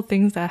the little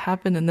things that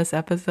happened in this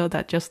episode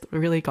that just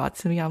really got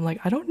to me. I'm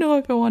like, I don't know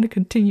if I want to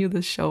continue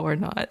this show or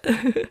not.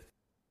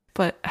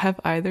 But have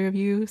either of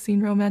you seen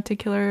Romantic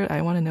Killer?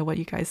 I want to know what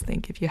you guys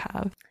think if you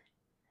have.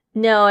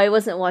 No, I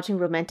wasn't watching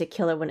Romantic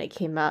Killer when it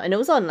came out, and it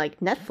was on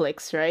like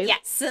Netflix, right?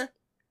 Yes.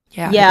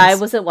 Yeah, I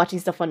wasn't watching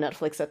stuff on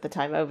Netflix at the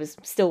time. I was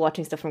still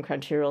watching stuff from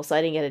Crunchyroll, so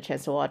I didn't get a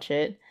chance to watch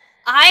it.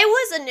 I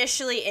was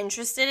initially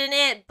interested in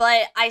it,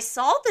 but I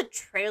saw the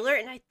trailer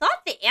and I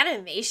thought the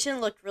animation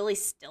looked really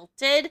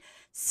stilted.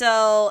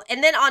 So,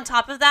 and then on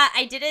top of that,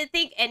 I didn't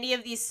think any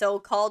of these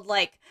so-called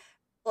like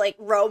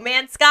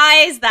romance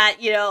guys that,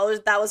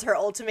 that was her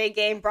ultimate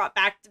game brought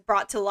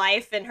to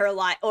life in her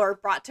life, or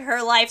brought to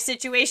her life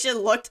situation,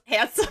 looked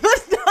handsome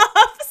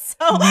enough.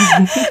 So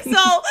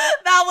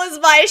that was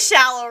my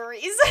shallow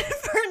reason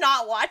for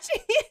not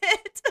watching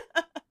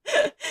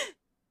it.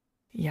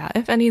 Yeah,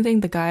 if anything,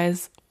 the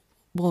guys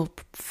will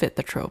fit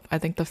the trope. I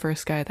think the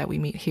first guy that we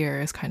meet here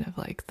is kind of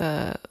like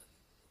the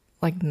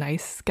like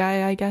nice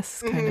guy, I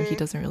guess. Kind of, he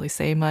doesn't really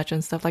say much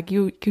and stuff. Like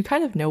you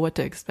kind of know what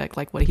to expect,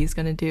 like what he's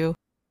gonna do,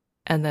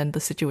 and then the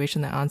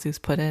situation that Anzu's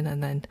put in,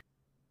 and then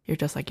you're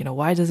just like,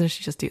 why doesn't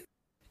she just do?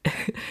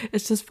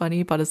 It's just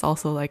funny, but it's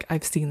also like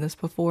I've seen this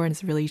before, and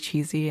it's really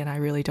cheesy, and I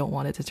really don't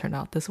want it to turn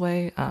out this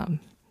way.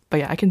 But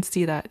yeah, I can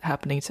see that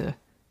happening to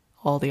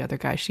all the other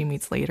guys she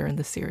meets later in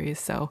the series.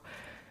 So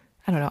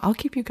I don't know. I'll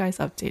keep you guys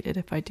updated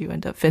if I do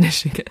end up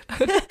finishing it.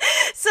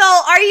 So,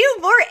 are you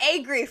more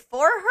angry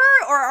for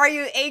her or are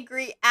you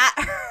angry at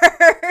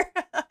her?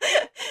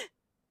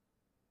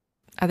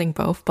 I think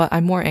both, but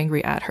I'm more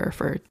angry at her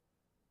for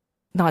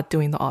not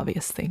doing the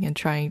obvious thing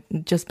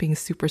and just being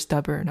super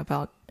stubborn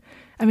about.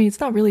 I mean, it's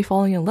not really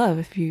falling in love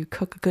if you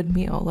cook a good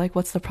meal. Like,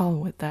 what's the problem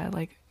with that?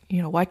 Like,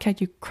 why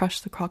can't you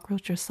crush the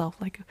cockroach yourself?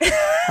 Like,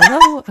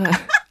 hello?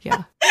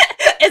 Yeah.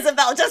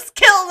 Isabel, just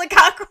kill the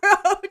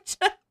cockroach.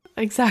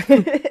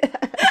 Exactly.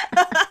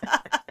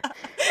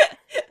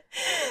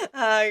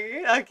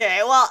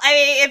 Okay, well, I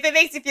mean, if it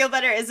makes you feel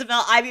better,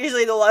 Isabel, I'm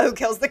usually the one who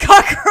kills the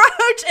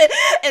cockroach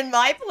in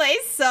my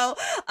place, so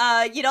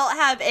you don't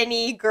have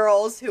any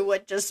girls who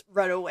would just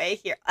run away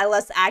here.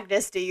 Unless,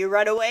 Agnes, do you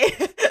run away?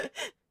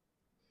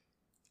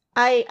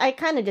 I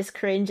kind of just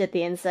cringe at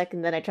the insect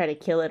and then I try to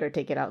kill it or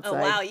take it outside.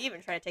 Oh, wow, you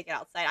even try to take it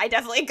outside. I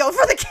definitely go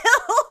for the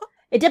kill.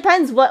 It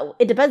depends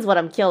what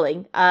I'm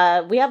killing.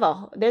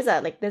 There's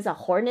a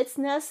hornet's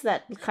nest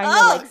that kind of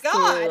likes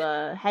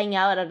to hang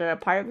out at an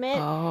apartment.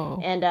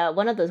 Oh. And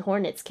one of those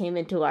hornets came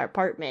into our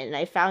apartment and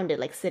I found it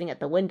like sitting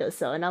at the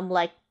windowsill and I'm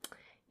like,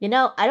 I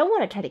don't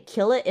want to try to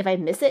kill it. If I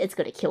miss it, it's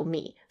going to kill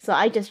me. So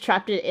I just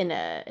trapped it in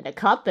a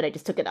cup and I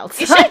just took it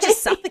outside. You should have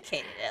just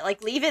suffocated it.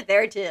 Like, leave it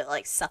there to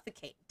like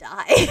suffocate and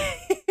die.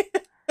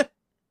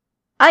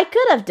 I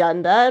could have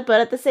done that, but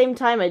at the same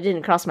time, it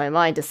didn't cross my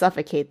mind to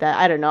suffocate that.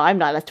 I don't know. I'm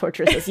not as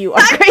torturous as you are,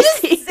 I'm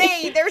Gracie. just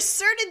saying, there's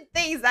certain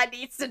things that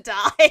needs to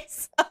die.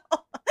 So.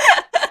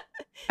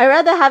 I'd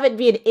rather have it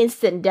be an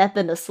instant death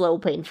than a slow,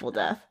 painful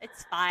death.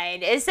 It's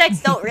fine.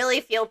 Insects don't really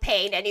feel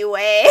pain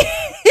anyway.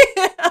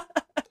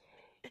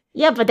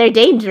 Yeah, but they're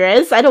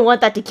dangerous. I don't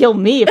want that to kill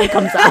me if it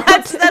comes out.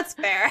 That's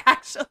fair,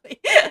 actually.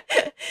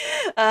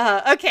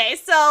 Okay,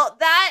 so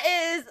that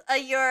is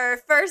your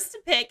first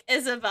pick,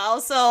 Isabel.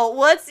 So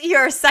what's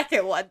your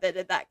second one then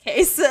in that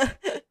case?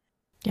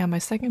 Yeah, my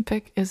second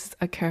pick is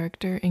a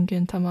character in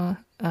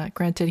Gintama.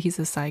 Granted, he's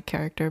a side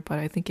character, but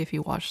I think if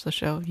you watch the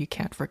show, you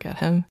can't forget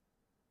him.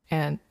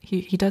 And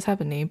he does have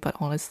a name, but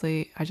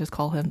honestly, I just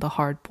call him the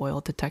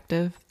hard-boiled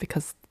detective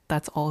because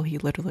that's all he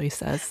literally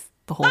says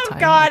the whole time. Oh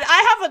god,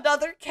 I have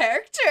another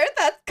character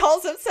that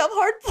calls himself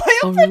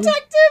hard-boiled really?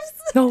 detectives.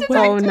 No way.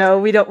 Oh no,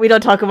 we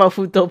don't talk about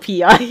Futo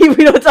PI.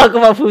 We don't talk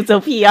about Futo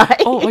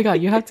PI. Oh my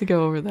god, you have to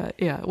go over that.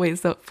 Yeah, wait,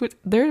 so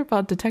they're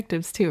about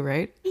detectives too,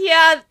 right?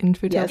 Yeah. In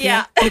Futopia?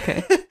 Yeah.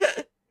 Okay.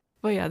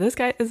 But yeah, this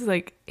guy is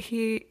like,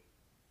 he's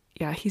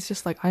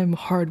just like, I'm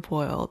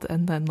hard-boiled.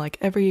 And then like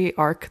every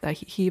arc that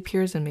he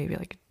appears in, maybe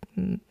like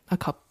a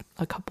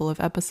couple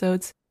of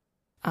episodes,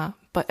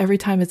 but every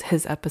time it's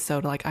his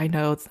episode, like I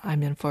know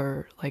I'm in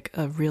for like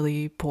a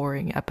really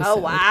boring episode. Oh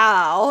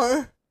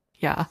wow.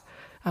 Yeah.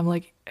 I'm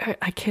like,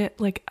 I can't,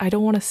 like, I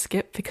don't want to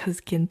skip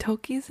because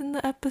Gintoki's in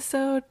the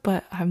episode,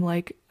 but I'm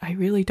like, I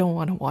really don't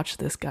want to watch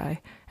this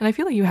guy. And I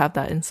feel like you have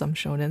that in some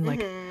shonen,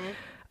 like in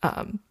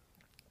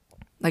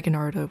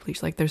Naruto,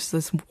 Bleach, like there's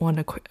this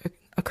one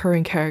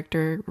occurring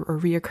character or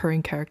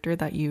reoccurring character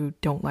that you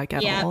don't like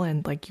at all,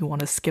 and like you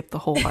want to skip the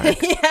whole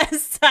arc.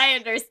 Yes, I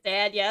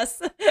understand,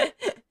 yes.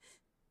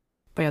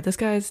 But yeah, this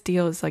guy's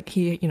deal is like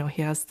he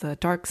has the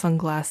dark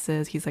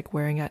sunglasses he's like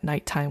wearing at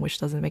nighttime, which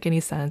doesn't make any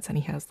sense, and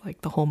he has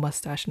like the whole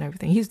mustache and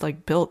everything. He's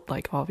like built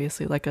like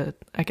obviously like a,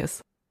 I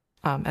guess,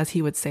 as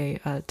he would say,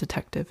 a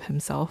detective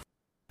himself.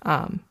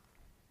 But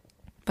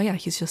yeah,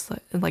 he's just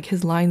like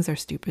his lines are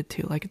stupid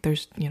too. Like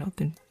there's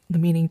the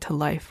meaning to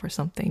life or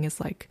something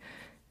is like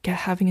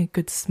having a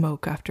good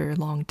smoke after a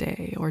long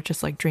day or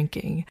just like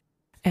drinking,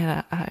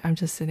 and I'm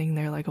just sitting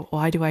there like,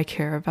 why do I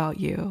care about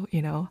you?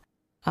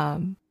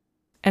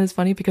 And it's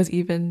funny because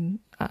even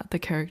the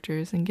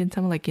characters in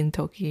Gintama, like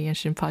Gintoki and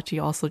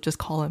Shinpachi, also just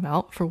call him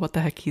out for what the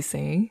heck he's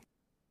saying.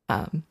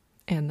 And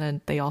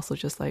then they also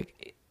just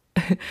like,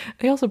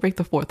 they also break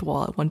the fourth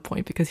wall at one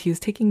point because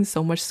he's taking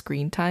so much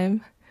screen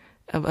time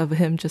of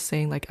him just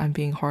saying like, I'm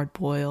being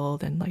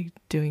hard-boiled and like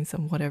doing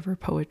some whatever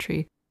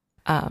poetry.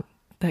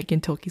 That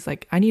Gintoki's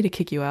like, I need to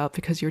kick you out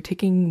because you're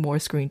taking more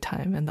screen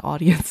time and the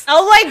audience.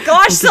 Oh my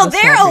gosh, so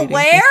they're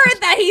aware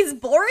that he's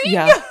boring?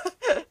 Yeah.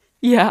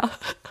 Yeah.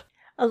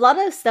 A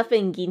lot of stuff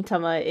in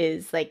Gintama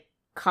is like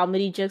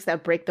comedy jokes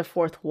that break the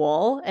fourth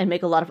wall and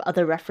make a lot of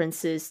other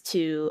references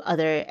to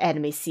other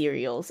anime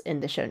serials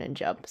in the Shonen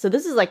Jump. So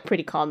this is like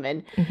pretty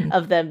common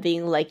of them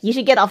being like, you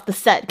should get off the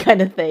set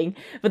kind of thing.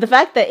 But the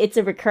fact that it's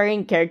a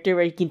recurring character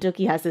where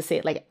Gintoki has to say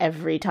it like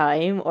every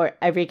time or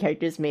every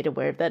character is made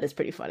aware of that is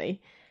pretty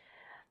funny.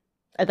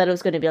 I thought it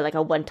was going to be like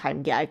a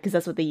one-time gag because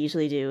that's what they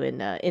usually do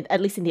in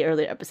at least in the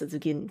earlier episodes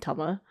of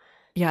Gintama.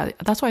 Yeah,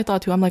 that's what I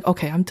thought too. I'm like,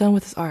 okay, I'm done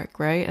with this arc,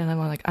 right? And I'm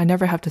like, I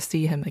never have to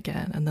see him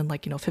again. And then,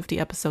 like, 50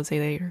 episodes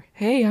later,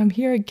 hey, I'm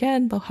here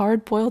again, the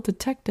hard-boiled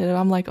detective. And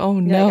I'm like, oh Oh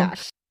my no,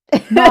 gosh.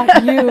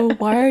 not you.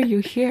 Why are you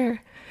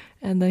here?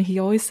 And then he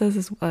always says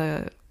this,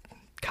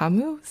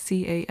 Camus,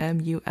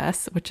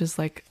 Camus, which is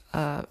like,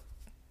 I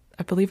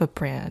believe, a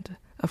brand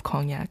of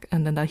cognac.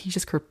 And then that he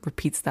just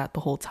repeats that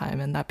the whole time.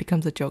 And that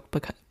becomes a joke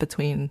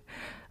between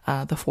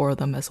the four of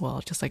them as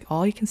well. Just like,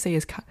 all you can say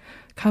is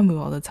Camus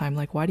all the time.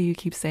 Like, why do you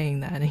keep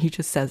saying that? And he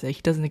just says it.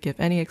 He doesn't give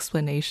any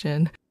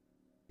explanation.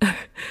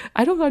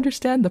 I don't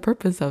understand the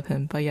purpose of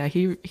him. But yeah,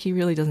 he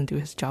really doesn't do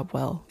his job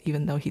well,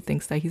 even though he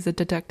thinks that he's a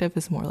detective.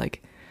 Is more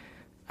like,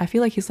 I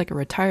feel like he's like a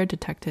retired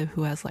detective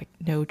who has like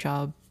no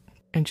job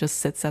and just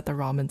sits at the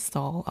ramen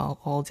stall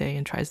all day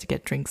and tries to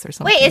get drinks or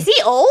something. Wait, is he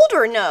old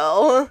or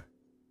no?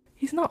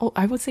 He's not old.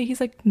 I would say he's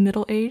like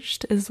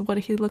middle-aged is what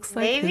he looks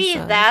like. Maybe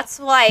that's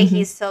why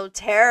he's so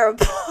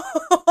terrible.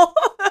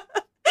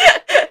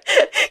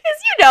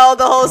 Because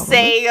the whole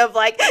saying of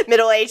like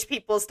middle-aged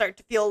people start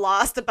to feel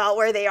lost about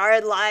where they are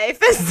in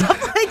life and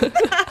stuff like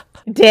that.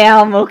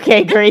 Damn,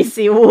 okay,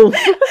 Gracie. Woo.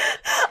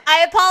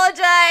 I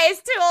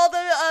apologize to all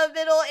the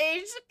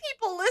middle-aged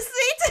people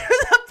listening to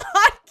the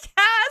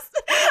podcast.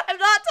 I'm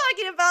not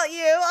talking about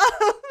you.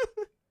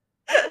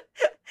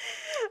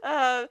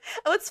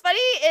 What's funny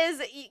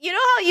is, you know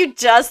how you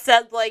just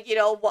said, like,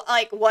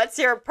 what's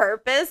your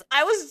purpose?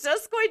 I was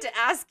just going to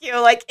ask you,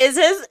 like, is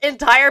his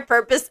entire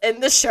purpose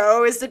in the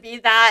show is to be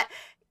that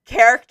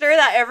character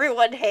that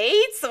everyone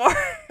hates, or?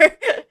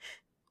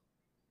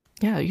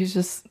 Yeah, he's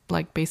just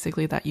like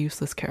basically that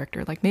useless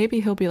character. Like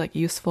maybe he'll be like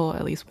useful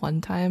at least one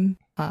time.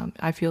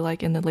 I feel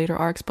like in the later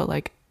arcs, but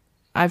like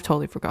I've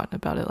totally forgotten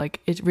about it.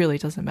 Like it really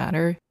doesn't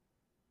matter.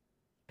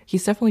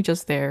 He's definitely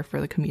just there for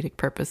the comedic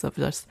purpose of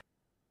just,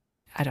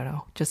 I don't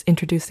know, just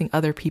introducing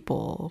other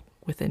people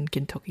within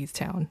Gintoki's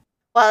town.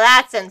 Well,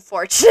 that's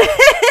unfortunate.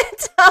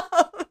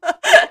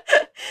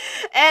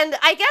 And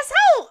I guess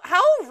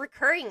how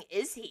recurring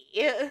is he?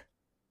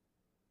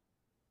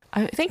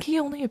 I think he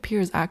only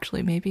appears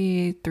actually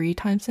maybe 3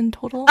 times in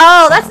total.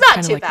 Oh, that's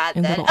not too bad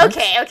then.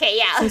 Okay,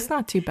 yeah. So it's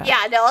not too bad.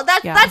 Yeah, no,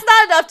 that's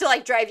not enough to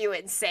like drive you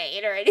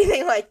insane or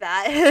anything like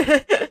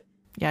that.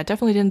 Yeah, it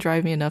definitely didn't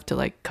drive me enough to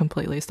like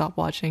completely stop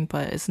watching,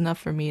 but it's enough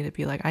for me to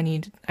be like, I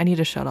need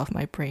to shut off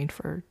my brain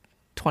for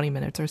 20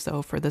 minutes or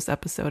so for this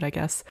episode, I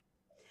guess.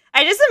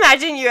 I just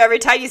imagine you every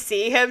time you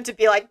see him to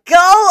be like, go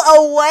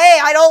away,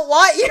 I don't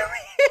want you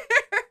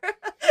here.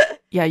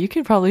 Yeah, you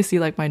can probably see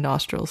like my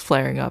nostrils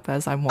flaring up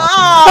as I'm watching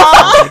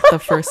that.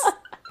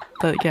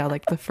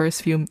 Like the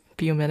first few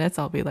minutes,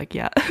 I'll be like,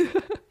 yeah.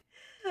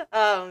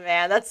 Oh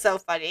man, that's so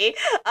funny. And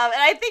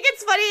I think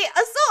it's funny.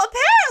 So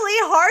apparently,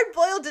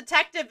 hard-boiled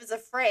detective is a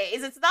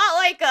phrase. It's not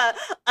like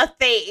a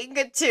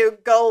thing to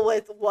go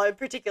with one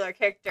particular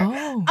character.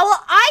 Oh.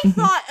 Well, I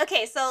thought,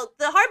 okay, so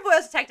the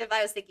hard-boiled detective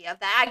I was thinking of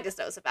that Agnes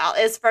knows about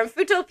is from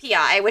Futo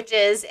PI, which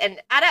is an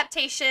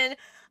adaptation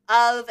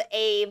of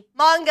a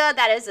manga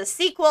that is a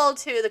sequel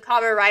to the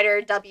Kamen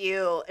Rider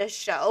W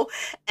show,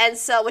 and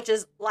so, which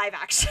is live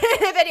action,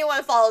 if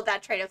anyone followed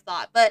that train of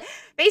thought. But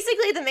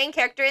basically, the main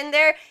character in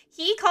there,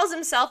 he calls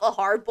himself a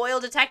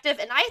hard-boiled detective,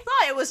 and I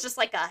thought it was just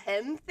like a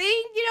him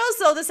thing,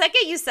 So the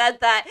second you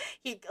said that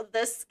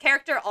this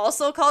character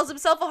also calls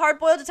himself a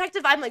hard-boiled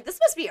detective, I'm like, this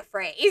must be a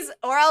phrase,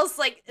 or else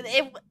like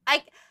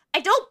I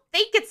don't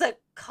think it's a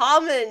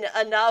common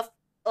enough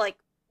like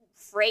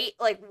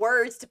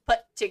words to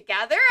put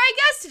together, I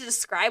guess, to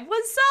describe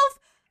oneself,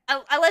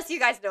 unless you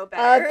guys know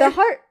better.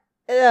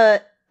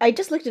 I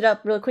just looked it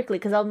up real quickly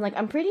because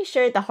I'm pretty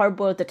sure the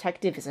hard-boiled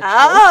detective is a trope.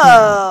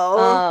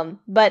 Oh.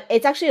 But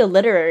it's actually a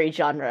literary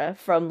genre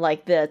from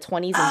like the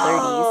 20s and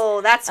 30s.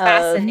 Oh, that's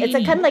fascinating. It's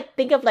like kind of like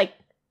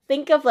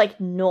think of like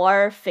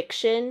noir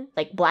fiction,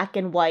 like black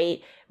and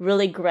white,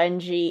 really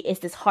grungy. It's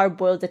this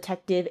hard-boiled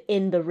detective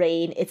in the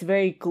rain. It's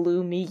very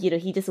gloomy.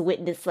 He just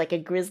witnessed like a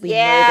grisly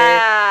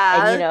murder.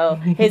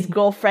 And his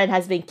girlfriend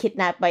has been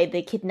kidnapped by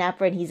the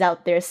kidnapper, and he's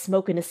out there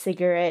smoking a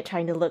cigarette,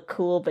 trying to look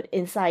cool, but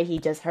inside he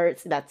just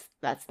hurts. That's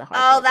the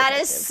hard-boiled that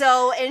detective. Is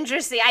so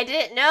interesting. I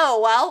didn't know.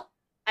 Well,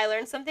 I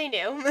learned something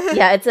new.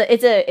 Yeah,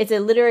 it's a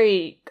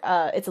literary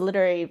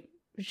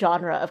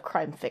genre of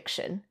crime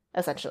fiction,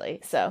 essentially.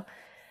 So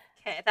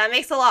okay, that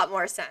makes a lot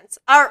more sense.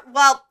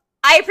 Well,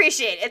 I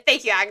appreciate it.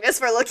 Thank you, Agnes,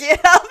 for looking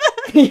it up.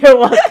 You're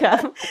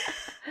welcome.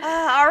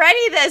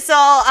 Alrighty then, so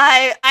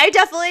I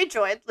definitely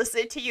enjoyed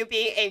listening to you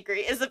being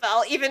angry,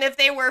 Isabel, even if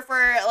they were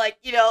for like,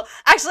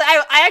 actually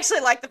I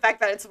actually like the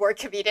fact that it's more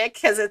comedic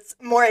because it's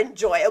more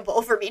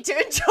enjoyable for me to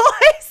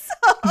enjoy, so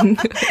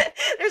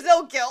there's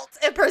no guilt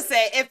per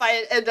se if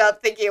I end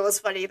up thinking it was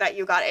funny that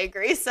you got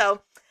angry,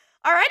 so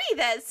alrighty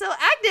then. So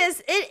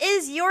Agnes, it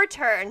is your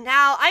turn.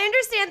 Now, I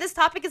understand this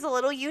topic is a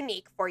little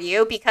unique for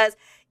you because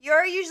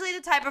you're usually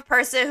the type of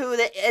person who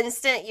the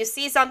instant you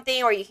see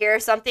something or you hear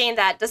something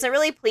that doesn't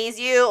really please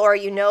you or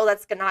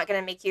that's not going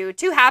to make you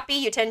too happy,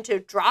 you tend to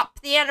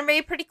drop the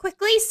anime pretty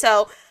quickly.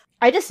 So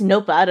I just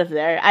nope out of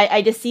there.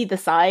 I just see the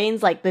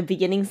signs, like the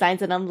beginning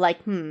signs, and I'm like,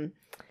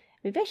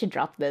 maybe I should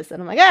drop this.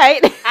 And I'm like, all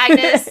right.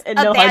 Agnes and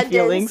no hard abandons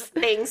feelings.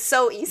 things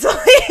so easily.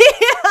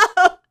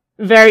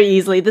 Very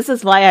easily. This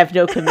is why I have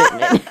no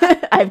commitment.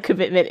 I have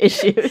commitment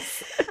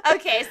issues.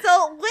 Okay,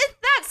 so with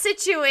that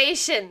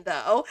situation,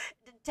 though,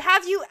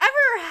 have you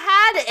ever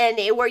had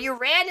any where you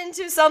ran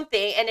into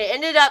something and it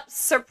ended up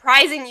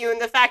surprising you in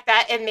the fact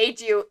that it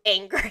made you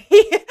angry?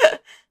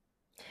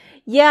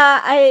 Yeah,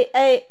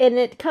 I and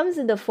it comes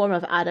in the form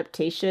of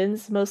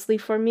adaptations mostly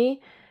for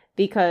me,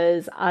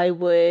 because I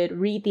would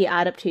read the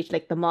adaptation,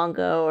 like the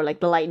manga or like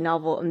the light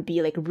novel, and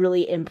be like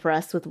really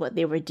impressed with what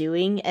they were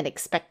doing and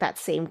expect that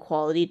same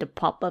quality to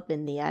pop up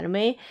in the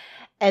anime.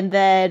 And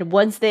then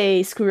once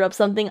they screw up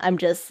something, I'm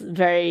just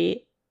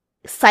very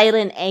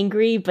silent,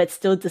 angry, but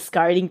still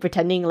discarding,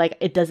 pretending like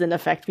it doesn't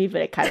affect me,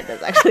 but it kind of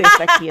does actually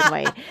affect me in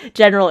my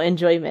general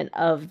enjoyment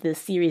of the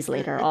series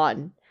later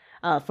on.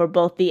 For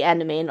both the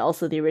anime and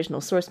also the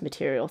original source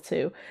material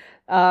too.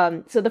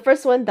 So the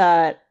first one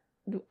that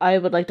I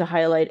would like to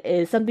highlight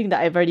is something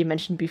that I've already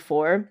mentioned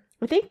before.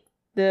 I think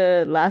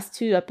the last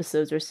 2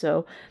 episodes or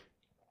so.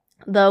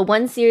 The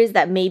one series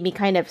that made me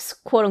kind of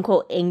quote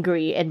unquote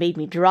angry and made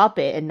me drop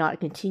it and not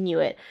continue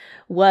it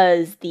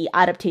was the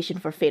adaptation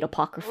for Fate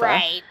Apocrypha.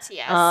 Right,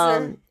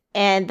 yes.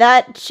 And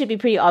that should be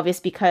pretty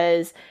obvious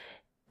because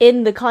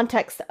in the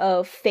context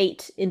of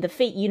Fate, in the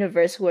Fate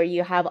universe where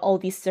you have all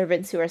these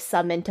servants who are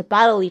summoned to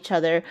battle each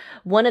other,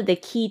 one of the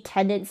key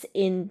tenets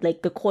in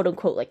like the quote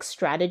unquote like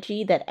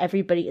strategy that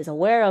everybody is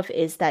aware of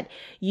is that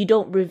you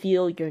don't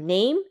reveal your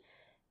name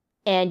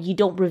and you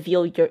don't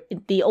reveal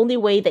the only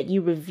way that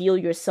you reveal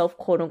yourself,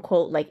 quote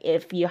unquote, like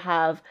if you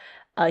have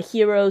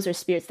heroes or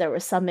spirits that were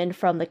summoned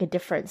from like a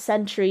different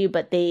century,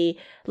 but they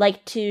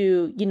like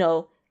to,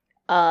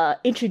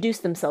 introduce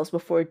themselves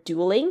before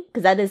dueling,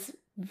 because that is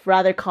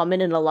rather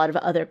common in a lot of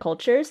other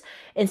cultures.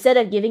 Instead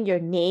of giving your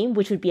name,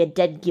 which would be a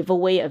dead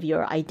giveaway of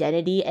your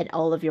identity and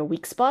all of your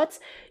weak spots,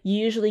 you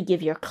usually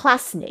give your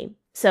class name.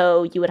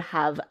 So you would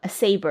have a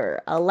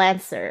saber, a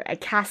lancer, a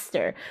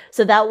caster.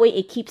 So that way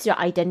it keeps your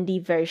identity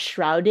very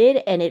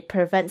shrouded and it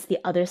prevents the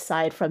other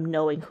side from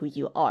knowing who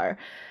you are.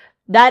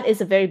 That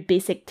is a very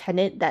basic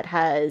tenet that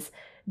has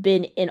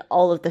been in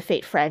all of the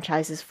Fate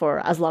franchises for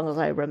as long as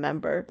I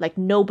remember. Like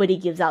nobody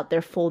gives out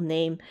their full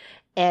name,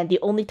 and the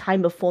only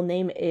time a full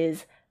name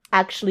is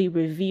actually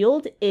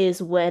revealed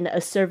is when a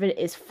servant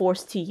is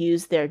forced to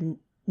use their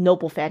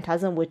noble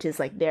phantasm, which is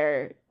like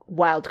their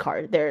wild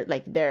card, their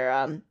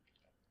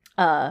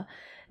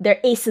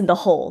ace in the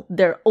hole,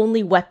 their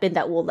only weapon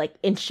that will like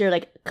ensure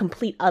like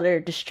complete utter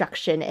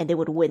destruction and they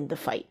would win the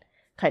fight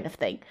kind of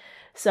thing.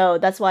 So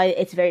that's why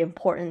it's very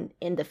important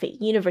in the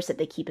Fate universe that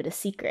they keep it a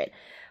secret.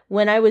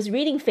 When I was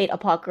reading Fate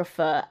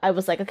Apocrypha, I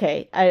was like,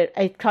 okay,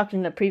 I talked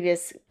in a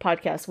previous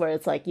podcast where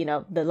it's like,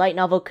 the light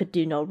novel could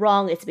do no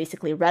wrong. It's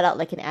basically read out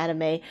like an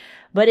anime.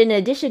 But in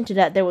addition to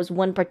that, there was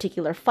one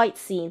particular fight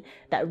scene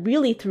that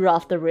really threw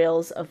off the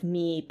rails of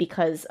me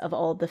because of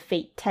all the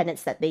Fate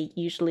tenets that they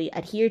usually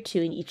adhere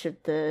to in each of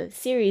the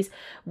series,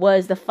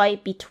 was the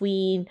fight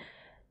between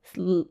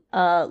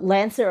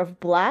Lancer of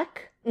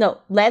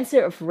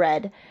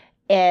Red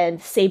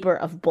and Saber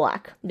of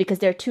Black, because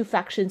there are 2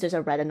 factions. There's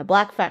a red and a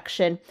black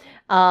faction.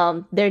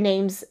 Their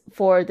names,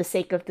 for the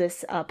sake of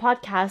this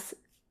podcast,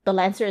 the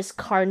Lancer is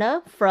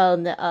Karna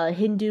from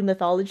Hindu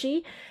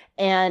mythology,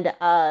 and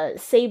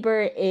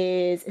Saber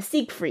is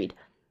Siegfried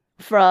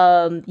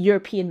from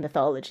European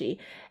mythology.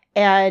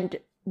 And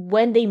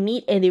when they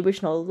meet in the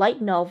original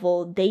light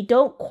novel, they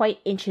don't quite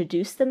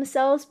introduce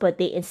themselves, but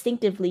they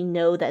instinctively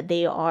know that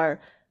they are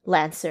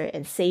Lancer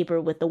and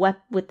Saber with the way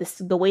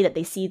that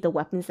they see the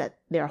weapons that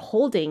they're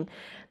holding,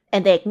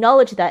 and they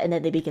acknowledge that, and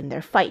then they begin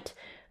their fight.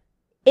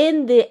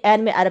 In the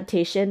anime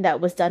adaptation that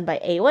was done by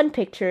A1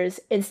 Pictures,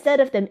 instead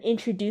of them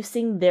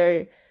introducing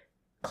their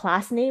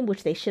class name,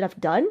 which they should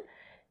have done,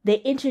 they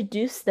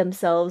introduced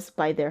themselves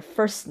by their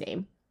first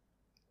name.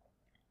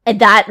 And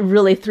that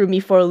really threw me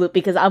for a loop,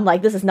 because I'm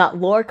like, this is not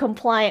lore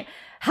compliant.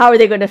 How are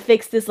they going to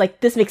fix this?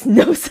 Like, this makes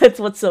no sense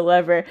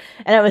whatsoever.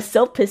 And I was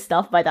so pissed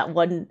off by that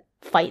one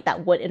fight,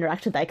 that one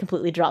interaction, that I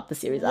completely dropped the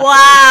series after.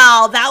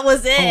 Wow, that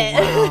was it.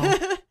 Oh,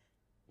 wow.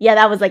 Yeah,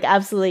 that was like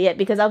absolutely it,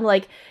 because I'm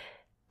like,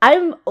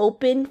 I'm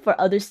open for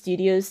other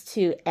studios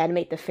to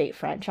animate the Fate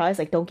franchise.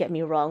 Like, don't get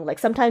me wrong. Like,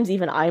 sometimes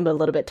even I'm a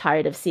little bit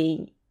tired of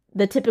seeing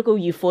the typical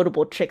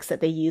ufotable tricks that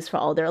they use for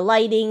all their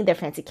lighting, their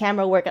fancy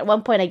camera work. At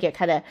one point, I get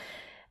kind of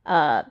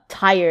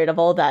tired of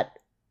all that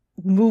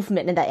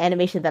movement and that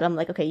animation, that I'm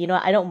like, okay,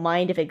 I don't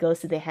mind if it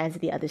goes to the hands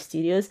of the other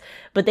studios,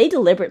 but they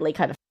deliberately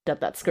kind of f***ed up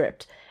that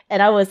script.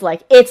 And I was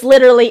like, it's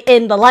literally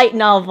in the light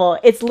novel.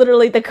 It's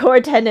literally the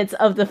core tenets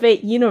of the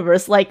Fate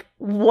universe. Like,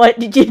 what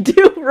did you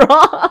do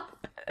wrong?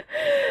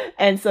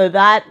 And so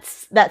that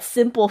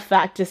simple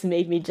fact just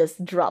made me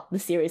just drop the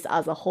series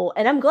as a whole.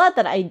 And I'm glad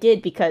that I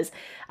did, because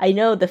I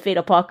know the Fate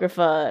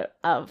Apocrypha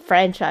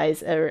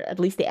franchise, or at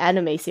least the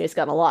anime series,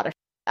 got a lot of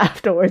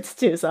afterwards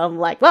too. So I'm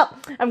like, well,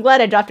 I'm glad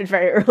I dropped it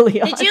very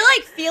early on. Did you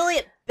like feel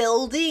it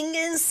building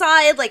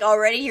inside? Like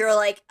already you're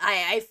like,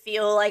 I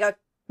feel like a...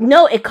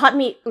 No, it caught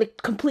me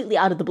like completely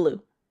out of the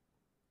blue.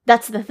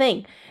 That's the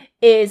thing,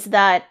 is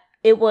that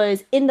it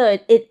was in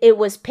the it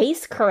was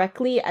paced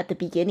correctly at the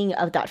beginning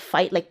of that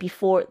fight, like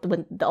before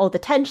when all the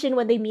tension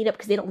when they meet up,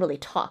 because they don't really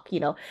talk, you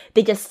know,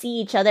 they just see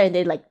each other and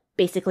they like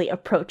basically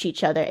approach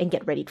each other and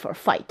get ready for a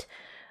fight.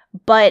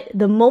 But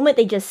the moment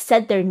they just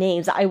said their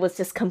names, I was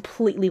just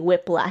completely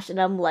whiplash, and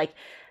I'm like,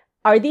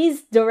 are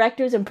these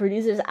directors and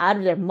producers out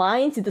of their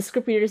minds? Did the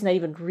scriptwriters not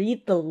even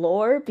read the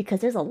lore? Because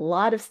there's a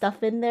lot of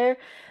stuff in there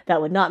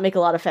that would not make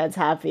a lot of fans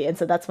happy, and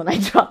so that's when I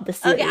dropped the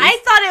series. Okay, I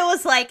thought it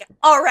was like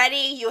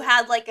already you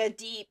had like a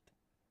deep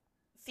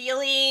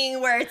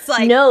feeling where it's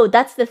like... No,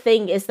 that's the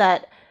thing, is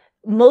that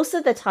most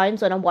of the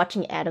times when I'm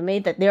watching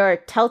anime, that there are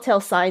telltale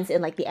signs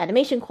in like the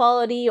animation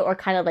quality or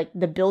kind of like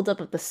the buildup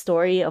of the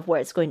story of where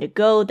it's going to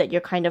go, that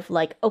you're kind of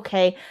like,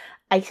 okay,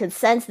 I can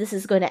sense this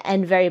is going to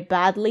end very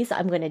badly, so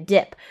I'm going to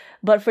dip.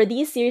 But for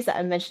these series that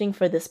I'm mentioning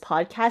for this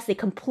podcast, they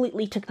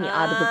completely took me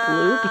out of the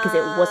blue because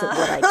it wasn't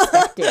what I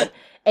expected.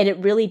 And it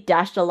really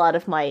dashed a lot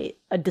of my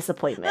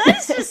disappointment.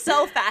 That's just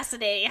so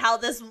fascinating how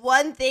this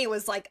one thing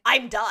was like,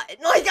 I'm done.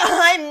 Like,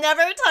 I'm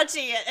never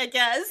touching it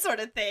again, sort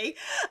of thing.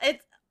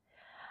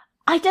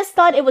 I just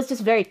thought it was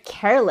just very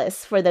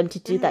careless for them to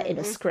do that in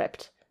a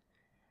script.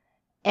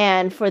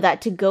 And for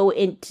that to go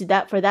into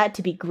that, for that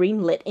to be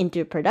greenlit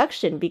into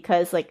production,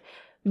 because like,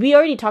 we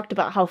already talked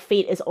about how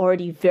Fate is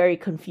already very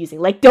confusing.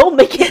 Like, don't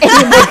make it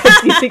any more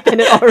confusing than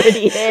it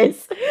already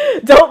is.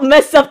 Don't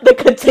mess up the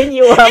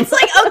continuum. It's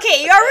like,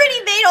 okay, you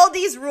already made all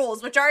these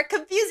rules, which are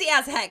confusing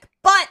as heck,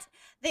 but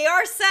they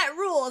are set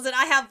rules, and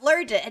I have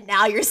learned it, and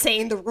now you're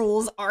saying the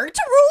rules aren't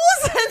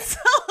rules? And so...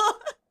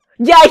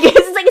 Yeah, I guess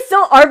it's like, it's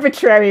so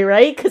arbitrary,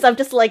 right? Because I'm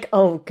just like,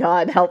 oh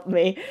god, help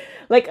me.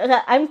 Like,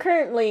 I'm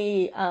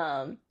currently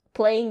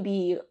playing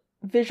the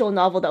visual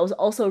novel that was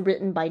also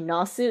written by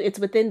Nasu. It's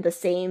within the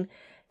same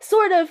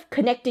sort of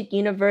connected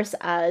universe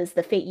as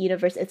the Fate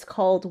universe. It's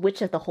called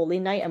Witch of the Holy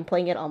Night. I'm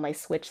playing it on my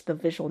Switch, the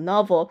visual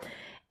novel.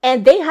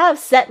 And they have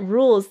set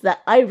rules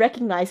that I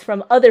recognize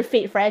from other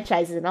Fate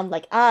franchises. And I'm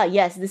like, ah,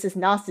 yes, this is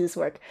Nasu's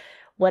work.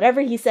 Whatever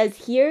he says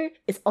here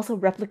is also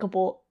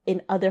replicable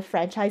in other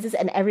franchises,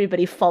 and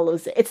everybody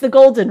follows it. It's the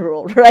golden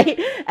rule, right?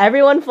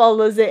 Everyone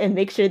follows it and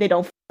make sure they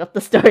don't f up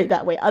the story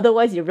that way.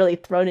 Otherwise, you're really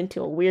thrown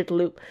into a weird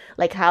loop.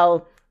 Like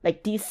how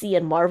like DC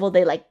and Marvel,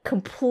 they like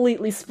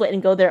completely split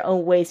and go their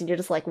own ways, and you're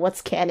just like,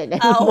 what's canon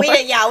anymore? Oh,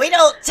 we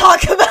don't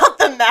talk about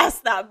the mess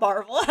that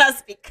Marvel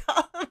has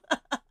become.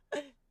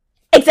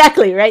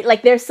 Exactly, right?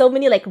 Like, there's so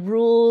many, like,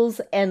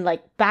 rules and,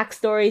 like,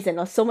 backstories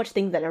and so much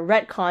things that are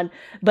retcon,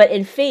 but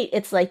in Fate,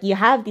 it's like, you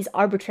have these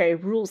arbitrary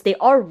rules. They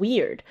are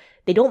weird.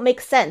 They don't make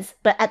sense,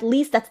 but at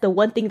least that's the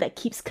one thing that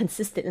keeps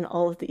consistent in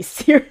all of these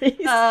series.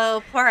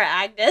 Oh, poor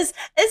Agnes.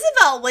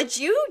 Isabel, would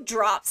you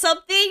drop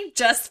something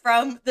just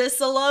from this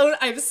alone?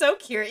 I'm so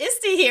curious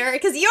to hear,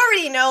 because you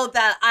already know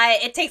that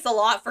it takes a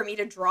lot for me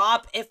to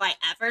drop if I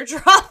ever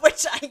drop,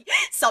 which I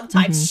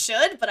sometimes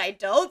should, but I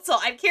don't. So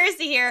I'm curious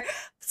to hear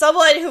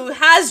someone who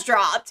has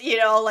dropped, you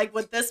know, like,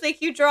 would this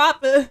make you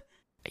drop?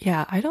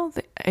 Yeah, I don't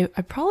think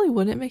I probably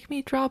wouldn't make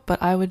me drop,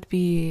 but I would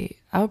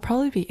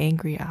probably be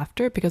angry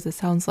after, because it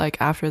sounds like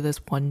after this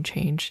one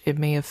change, it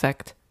may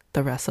affect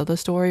the rest of the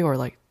story or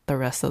like the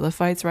rest of the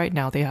fights. Right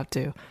now, they have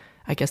to,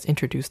 I guess,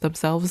 introduce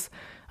themselves,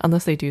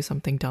 unless they do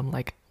something dumb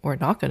like, we're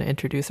not going to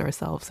introduce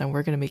ourselves and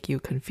we're going to make you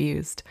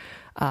confused.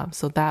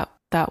 So that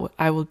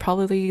I would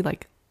probably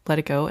like let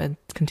it go and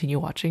continue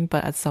watching,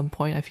 but at some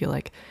point, I feel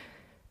like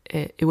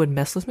it would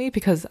mess with me,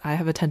 because I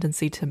have a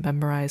tendency to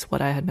memorize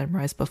what I had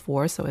memorized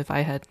before. So if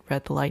I had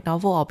read the light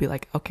novel, I'll be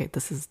like, okay,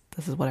 this is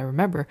what I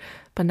remember.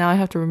 But now I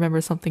have to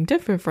remember something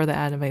different for the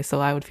anime, so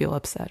I would feel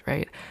upset,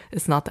 right?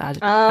 It's not the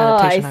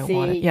adaptation I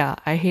wanted. Yeah,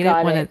 I hate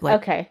it when it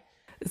like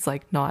it's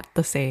like not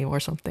the same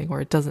or something,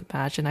 or it doesn't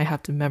match, and I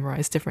have to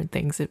memorize different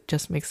things. It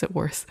just makes it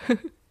worse.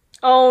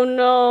 Oh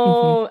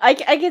no, I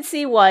can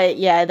see why.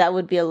 Yeah, that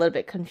would be a little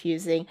bit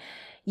confusing.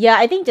 Yeah,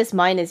 I think just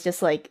mine is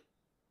just like,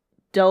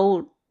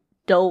 don't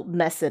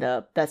mess it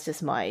up. That's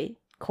just my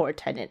core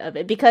tenet of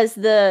it, because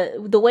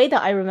the way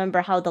that I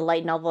remember how the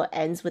light novel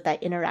ends with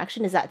that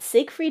interaction is that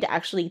Siegfried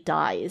actually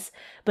dies,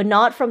 but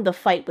not from the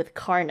fight with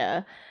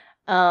Karna.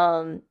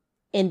 In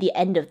the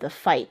end of the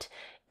fight,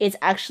 it's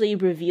actually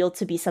revealed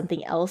to be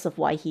something else of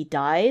why he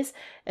dies.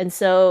 And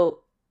so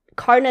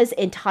Karna's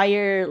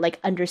entire like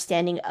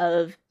understanding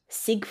of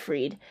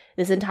Siegfried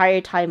this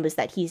entire time was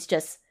that he's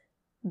just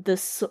the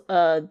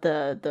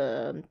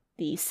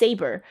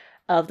saber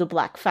of the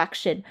Black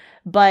faction,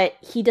 but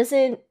he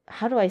doesn't,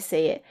 how do I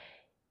say it?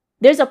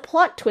 There's a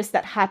plot twist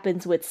that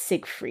happens with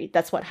Siegfried.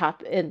 That's what's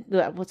happened.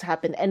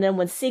 And then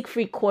when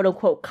Siegfried, quote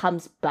unquote,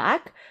 comes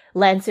back,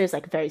 Lancer's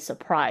like very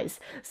surprised.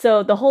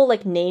 So the whole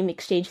like name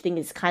exchange thing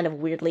is kind of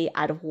weirdly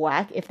out of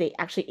whack if they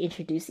actually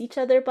introduce each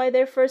other by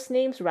their first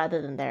names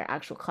rather than their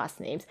actual class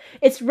names.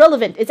 It's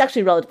relevant. It's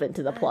actually relevant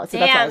to the plot. So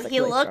damn, that's why I was, like, he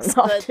really looks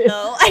thrown good off, too.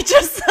 though. I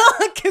just saw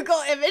a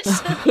Google image.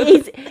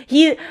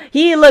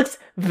 he looks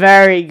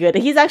very good.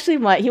 He was actually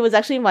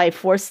my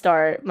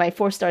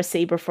 4-star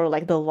saber for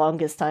like the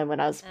longest time when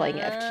I was playing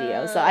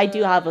FGO. So I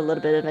do have a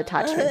little bit of an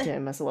attachment to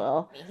him as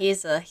well.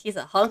 He's a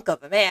hunk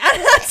of a man.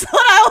 That's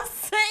what I'll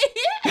say.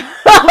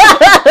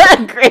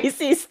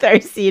 Gracie's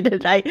thirsty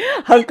tonight.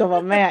 Hunk of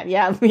a man.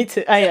 Yeah, me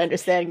too. I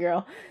understand,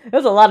 girl.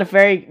 There's a lot of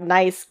very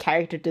nice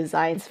character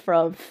designs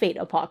from Fate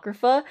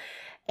Apocrypha.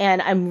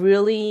 And I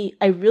really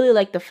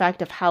like the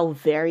fact of how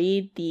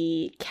varied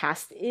the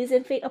cast is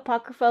in Fate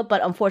Apocrypha,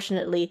 but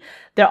unfortunately,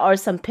 there are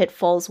some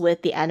pitfalls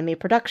with the anime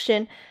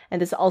production, and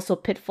there's also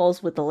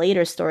pitfalls with the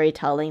later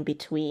storytelling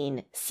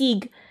between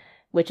Sieg,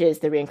 which is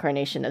the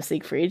reincarnation of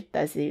Siegfried,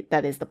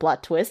 that is the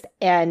plot twist,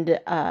 and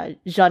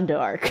Jeanne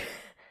d'Arc,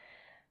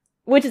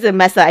 which is a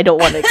mess that I don't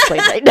want to explain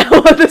right now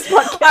on this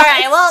podcast. All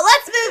right, well,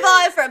 let's move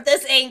on from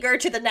this anger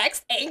to the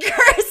next anger.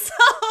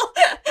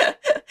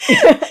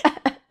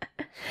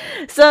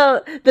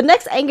 So the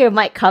next anger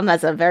might come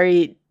as a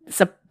very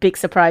big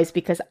surprise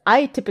because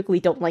I typically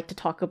don't like to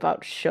talk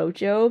about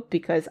shoujo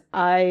because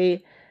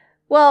I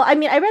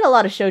read a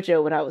lot of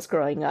shoujo when I was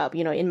growing up.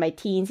 You know, in my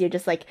teens, you're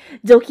just like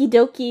doki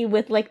doki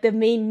with like the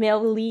main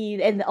male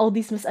lead and all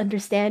these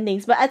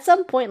misunderstandings. But at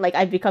some point, like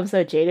I've become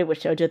so jaded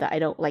with shoujo that I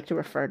don't like to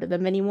refer to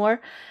them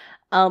anymore.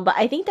 But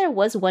I think there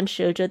was one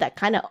shoujo that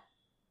kind of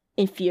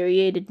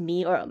infuriated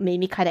me or made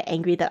me kind of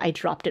angry that I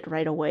dropped it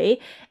right away.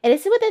 And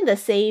it's within the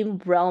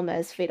same realm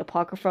as Fate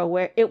Apocrypha,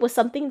 where it was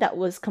something that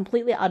was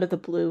completely out of the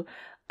blue.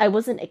 I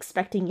wasn't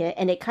expecting it,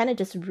 and it kind of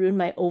just ruined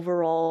my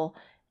overall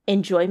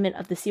enjoyment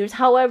of the series.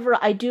 However,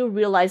 I do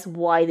realize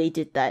why they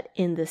did that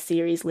in the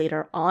series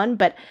later on,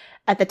 but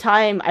at the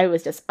time I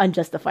was just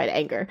unjustified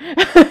anger.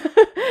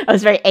 I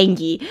was very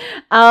angry.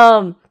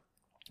 And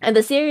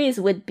the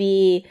series would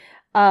be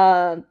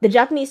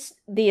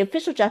the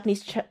official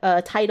Japanese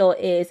title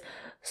is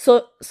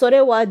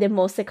Sore wa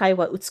demo sekai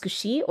wa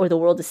utsukushi, or The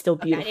World is Still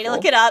Beautiful. Okay,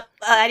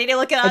 I need to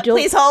look it up.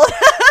 Please hold.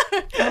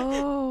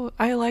 Oh,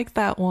 I like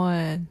that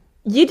one.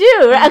 You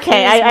do?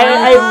 Okay, I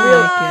really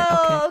like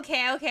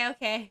it.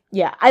 Okay.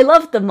 Yeah, I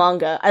love the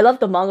manga.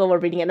 We're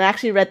reading it, and I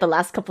actually read the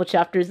last couple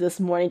chapters this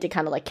morning to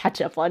kind of like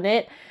catch up on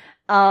it.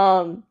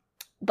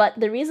 But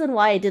the reason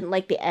why I didn't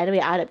like the anime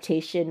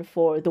adaptation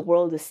for The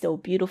World is Still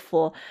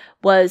Beautiful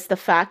was the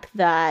fact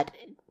that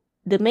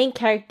the main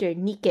character,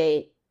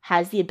 Nikke,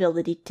 has the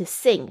ability to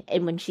sing.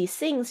 And when she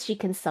sings, she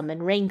can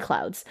summon rain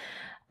clouds.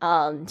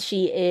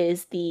 She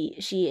is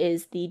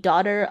the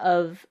daughter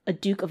of a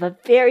duke of a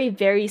very,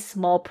 very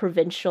small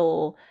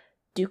provincial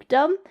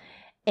dukedom.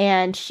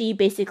 And she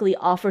basically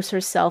offers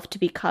herself to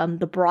become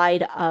the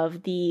bride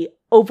of the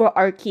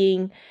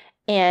overarching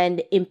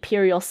and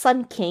imperial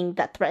sun king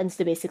that threatens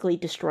to basically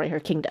destroy her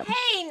kingdom.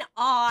 Hang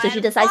on. So she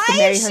decides to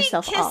marry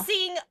herself off. Why is she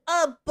kissing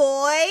a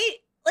boy?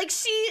 Like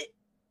she...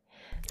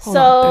 Hold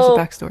on, there's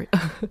a backstory.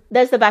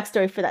 There's the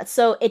backstory for that.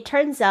 So it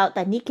turns out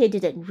that Nikke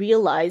didn't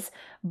realize,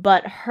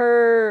 but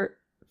her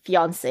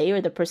fiancé, or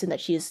the person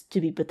that she is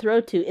to be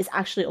betrothed to, is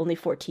actually only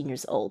 14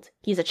 years old.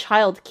 He's a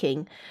child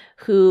king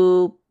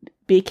who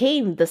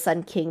became the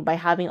Sun King by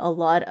having a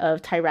lot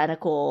of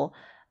tyrannical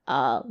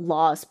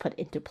laws put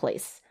into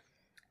place.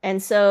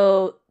 And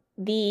so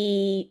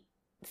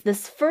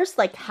this first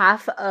like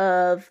half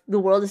of The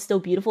World is Still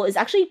Beautiful is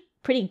actually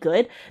pretty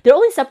good. They're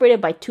only separated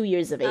by 2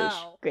 years of age,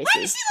 Gracie.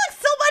 Why does she look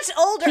so much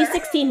older? She's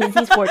 16,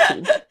 he's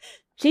 14.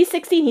 She's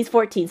 16, he's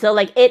 14. So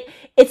like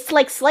it's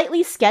like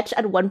slightly sketched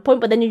at one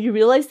point, but then you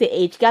realize the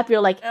age gap,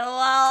 you're like... Well,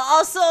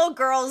 also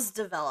girls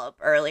develop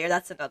earlier.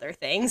 That's another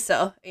thing,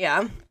 so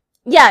yeah.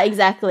 Yeah,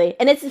 exactly.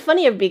 And it's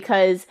funnier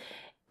because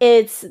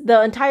it's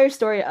the entire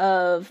story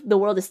of The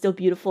World is Still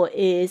Beautiful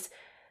is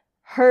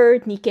her,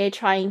 Nikke,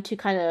 trying to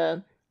kind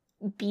of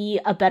be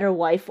a better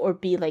wife or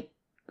be like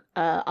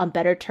on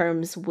better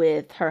terms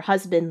with her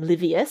husband,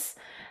 Livius.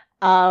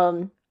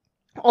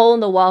 All in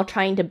the while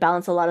trying to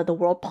balance a lot of the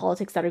world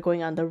politics that are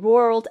going on in the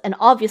world. And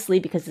obviously,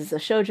 because it's a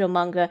shoujo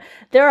manga,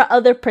 there are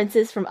other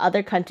princes from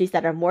other countries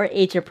that are more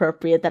age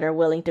appropriate that are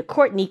willing to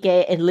court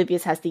Nikke, and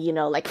Livius has to,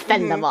 like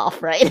fend them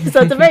off, right?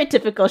 So it's a very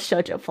typical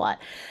shoujo plot.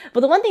 But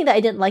the one thing that I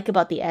didn't like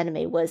about the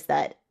anime was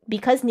that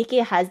because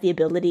Nikke has the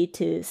ability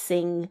to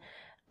sing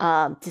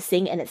and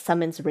it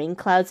summons rain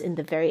clouds in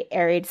the very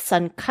arid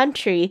sun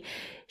country,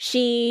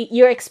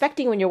 you're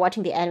expecting when you're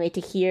watching the anime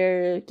to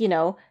hear,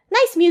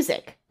 nice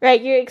music,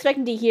 right? You're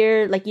expecting to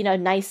hear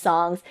nice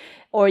songs,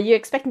 or you're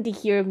expecting to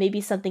hear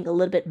maybe something a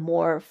little bit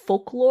more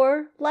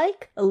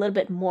folklore-like, a little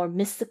bit more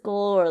mystical,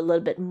 or a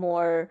little bit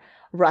more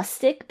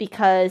rustic,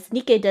 because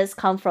Nikke does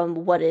come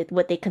from what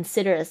they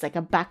consider as like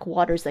a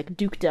backwaters like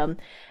dukedom.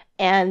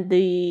 And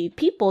the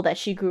people that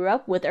she grew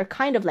up with are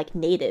kind of like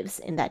natives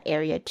in that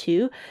area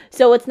too.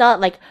 So it's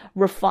not like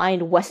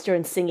refined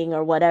Western singing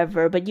or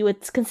whatever, but you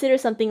would consider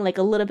something like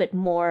a little bit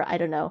more, I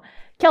don't know,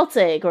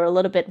 Celtic, or a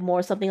little bit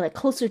more something like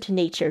closer to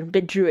nature, a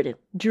bit druidic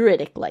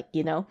like,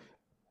 And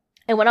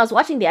when I was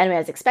watching the anime, I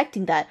was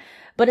expecting that.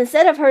 But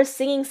instead of her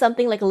singing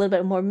something like a little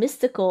bit more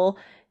mystical,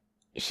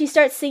 she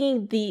starts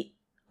singing the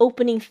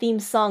opening theme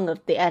song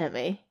of the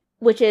anime,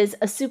 which is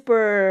a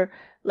super...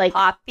 like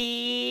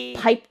poppy,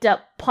 piped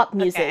up pop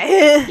music.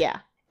 Okay. Yeah.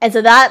 And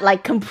so that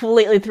like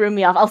completely threw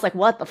me off. I was like,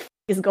 what the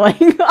is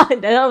going on?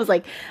 And I was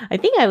like, I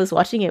think I was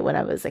watching it when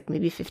I was like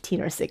maybe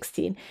 15 or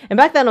 16. And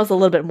back then I was a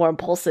little bit more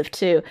impulsive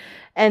too.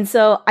 And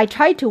so I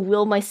tried to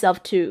will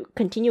myself to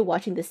continue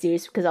watching the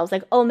series because I was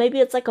like, oh, maybe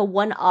it's like a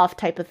one-off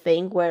type of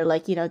thing where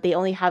like, you know, they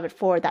only have it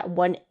for that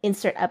one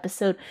insert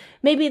episode.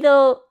 Maybe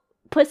they'll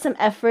put some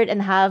effort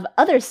and have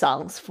other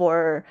songs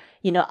for,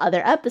 you know,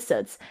 other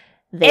episodes.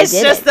 It's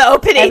just the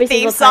opening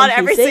theme song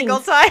every single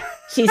time.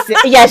 She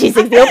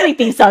sings the opening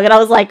theme song, and I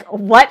was like,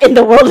 what in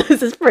the world is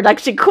this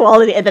production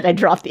quality? And then I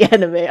dropped the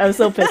anime. I was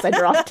so pissed I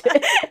dropped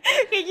it.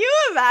 Can you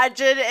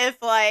imagine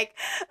if, like,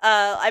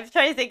 I'm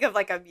trying to think of,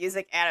 like, a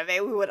music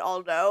anime we would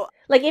all know.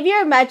 Like, if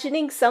you're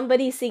imagining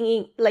somebody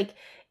singing, like,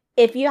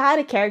 if you had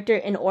a character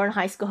in Ouran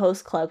High School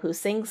Host Club who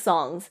sings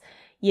songs,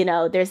 you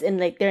know, they're in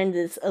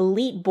this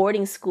elite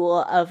boarding school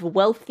of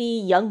wealthy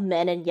young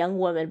men and young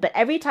women, but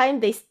every time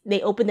they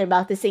open their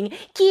mouth to sing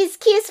 "Kiss,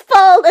 kiss,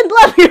 fall in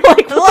love," you're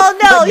like, well,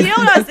 no, you know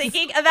what I was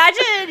thinking?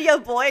 Imagine your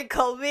boy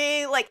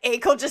Komi, like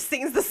Eiko just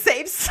sings the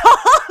same song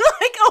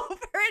like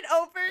over and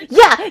over.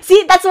 Yeah,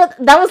 see,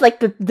 that was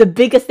like the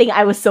biggest thing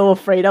I was so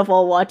afraid of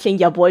while watching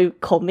your boy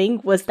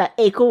Koming was that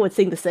Eiko would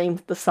sing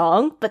the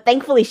song, but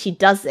thankfully she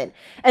doesn't.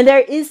 And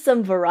there is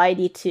some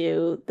variety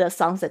to the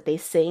songs that they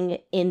sing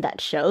in that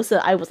show, so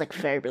I was like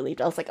very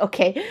relieved. I was like,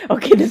 okay,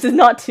 this is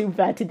not too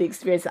bad to the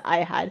experience that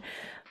I had.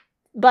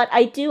 But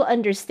I do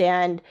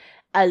understand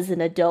as an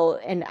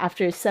adult and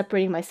after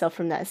separating myself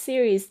from that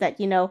series that,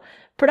 you know,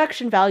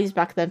 production values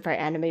back then for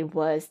anime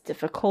was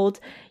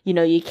difficult. You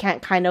know, you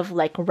can't kind of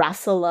like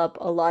wrestle up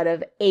a lot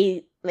of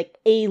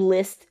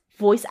A-list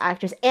voice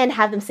actors and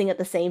have them sing at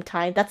the same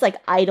time. That's like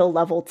idol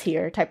level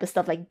tier type of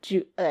stuff, like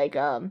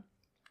from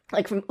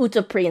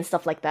Utapri and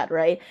stuff like that,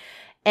 right?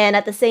 And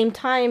at the same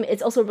time,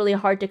 it's also really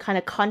hard to kind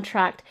of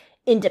contract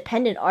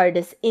independent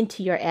artists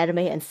into your anime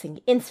and sing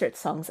insert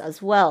songs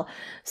as well.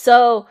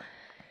 So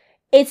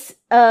it's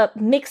a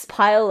mixed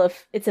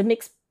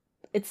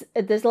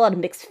there's a lot of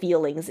mixed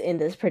feelings in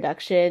this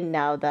production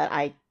now that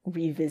I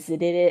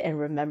revisited it and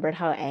remembered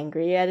how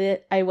angry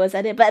I was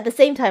at it. But at the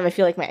same time, I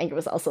feel like my anger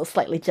was also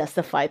slightly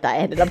justified that I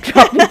ended up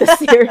dropping the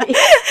series.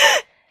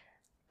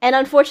 And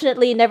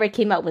unfortunately, it never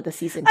came out with a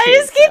season 2. I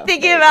just keep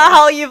thinking about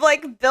how you've,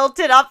 like, built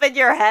it up in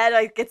your head.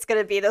 Like, it's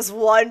gonna be this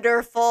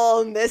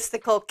wonderful,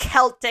 mystical,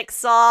 Celtic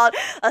song.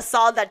 A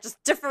song that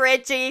just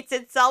differentiates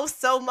itself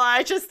so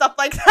much and stuff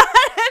like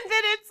that. And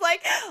then it's,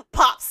 like,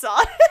 pop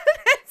song.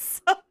 It's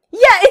so...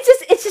 Yeah,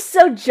 it's just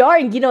so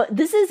jarring. You know,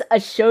 this is a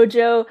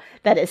shoujo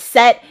that is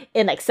set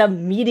in like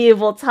some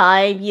medieval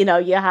time. You know,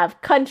 you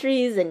have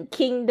countries and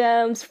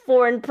kingdoms,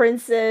 foreign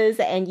princes,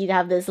 and you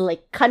have this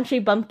like country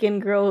bumpkin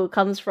girl who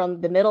comes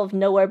from the middle of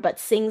nowhere but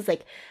sings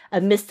like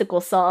a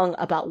mystical song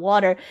about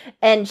water.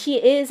 And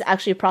she is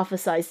actually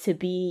prophesized to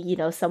be, you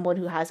know, someone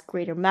who has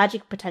greater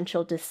magic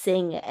potential to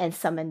sing and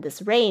summon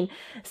this rain.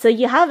 So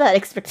you have that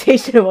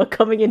expectation of what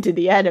coming into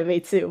the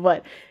anime too,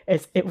 but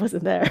it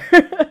wasn't there.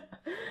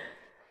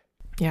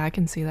 Yeah, I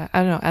can see that. I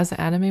don't know. As an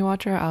anime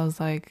watcher, I was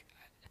like,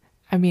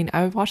 I mean,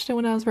 I watched it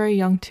when I was very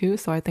young too,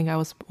 so I think I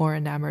was more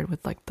enamored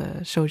with like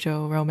the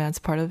shoujo romance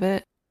part of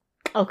it.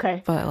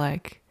 Okay. But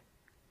like,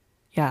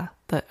 yeah,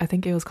 I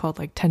think it was called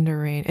like Tender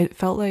Rain. It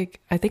felt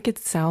like, I think it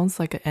sounds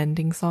like an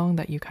ending song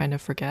that you kind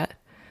of forget.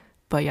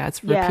 But yeah,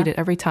 it's repeated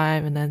every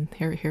time, and then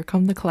here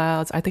come the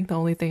clouds. I think the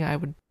only thing I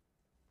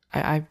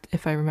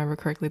if I remember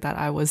correctly, that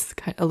I was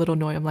kind of a little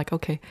annoyed. I'm like,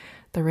 okay,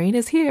 the rain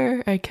is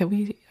here. Can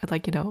we,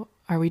 like, you know,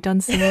 are we done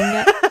singing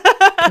yet?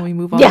 Can we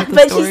move on with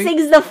the story? She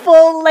sings the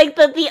full, like,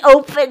 the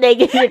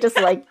opening, and you're just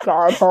like,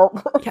 God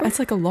help. Yeah, it's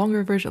like a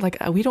longer version. Like,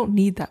 we don't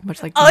need that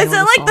much. Like, oh, is it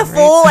like the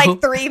full, right?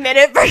 Like,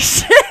 3-minute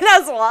version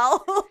as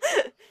well?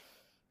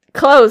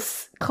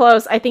 Close.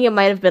 I think it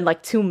might have been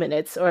like 2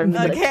 minutes or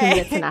like 2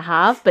 minutes and a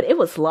half, but it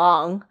was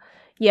long.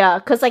 Yeah,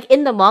 because like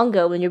in the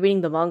manga, when you're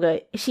reading the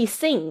manga, she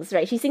sings,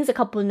 right? She sings a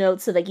couple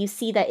notes, so like you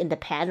see that in the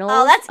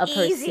panels of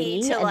her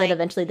singing, and then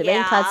eventually the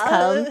rain clouds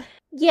come.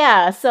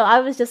 Yeah, so I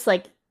was just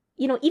like,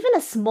 you know, even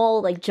a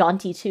small like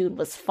jaunty tune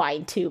was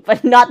fine too,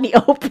 but not the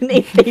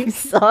opening theme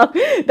song.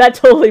 That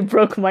totally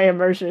broke my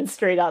immersion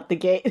straight out the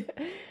gate.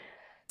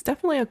 It's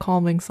definitely a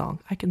calming song.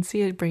 I can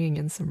see it bringing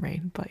in some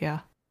rain, but yeah.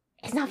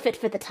 It's not fit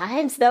for the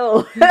times,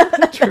 though.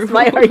 That's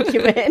my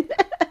argument.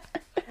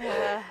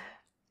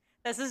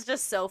 This is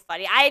just so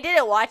funny. I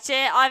didn't watch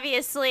it,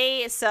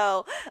 obviously,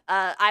 so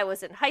I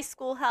was in high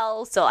school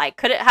hell, so I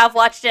couldn't have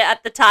watched it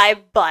at the time,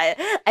 but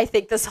I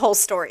think this whole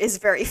story is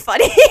very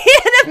funny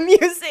and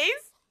amusing.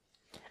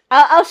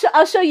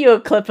 I'll show you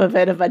a clip of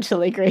it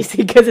eventually,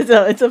 Gracie, because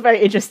it's a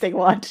very interesting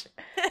watch.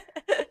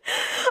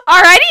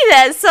 Alrighty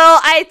then, so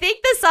I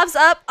think this sums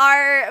up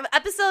our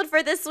episode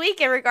for this week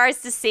in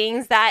regards to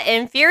scenes that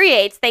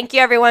infuriates. Thank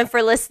you everyone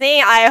for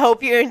listening. I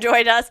hope you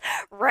enjoyed us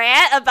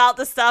rant about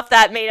the stuff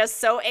that made us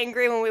so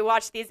angry when we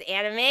watched these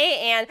anime,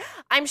 and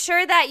I'm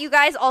sure that you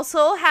guys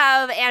also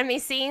have anime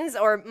scenes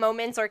or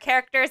moments or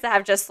characters that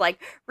have just like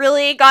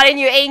really gotten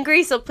you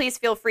angry, so please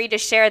feel free to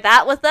share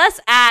that with us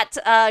at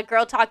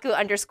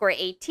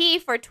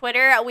Girltaku_AT for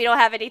Twitter. We don't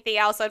have anything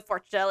else,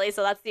 unfortunately,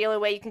 so that's the only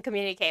way you can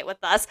communicate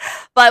with us.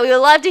 But we would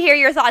love love to hear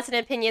your thoughts and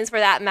opinions for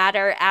that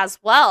matter as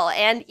well.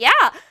 And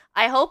yeah,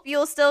 I hope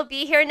you'll still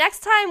be here next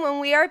time when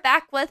we are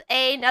back with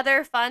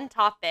another fun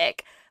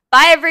topic.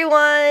 Bye,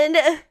 everyone.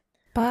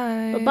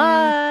 Bye.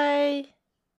 Bye-bye.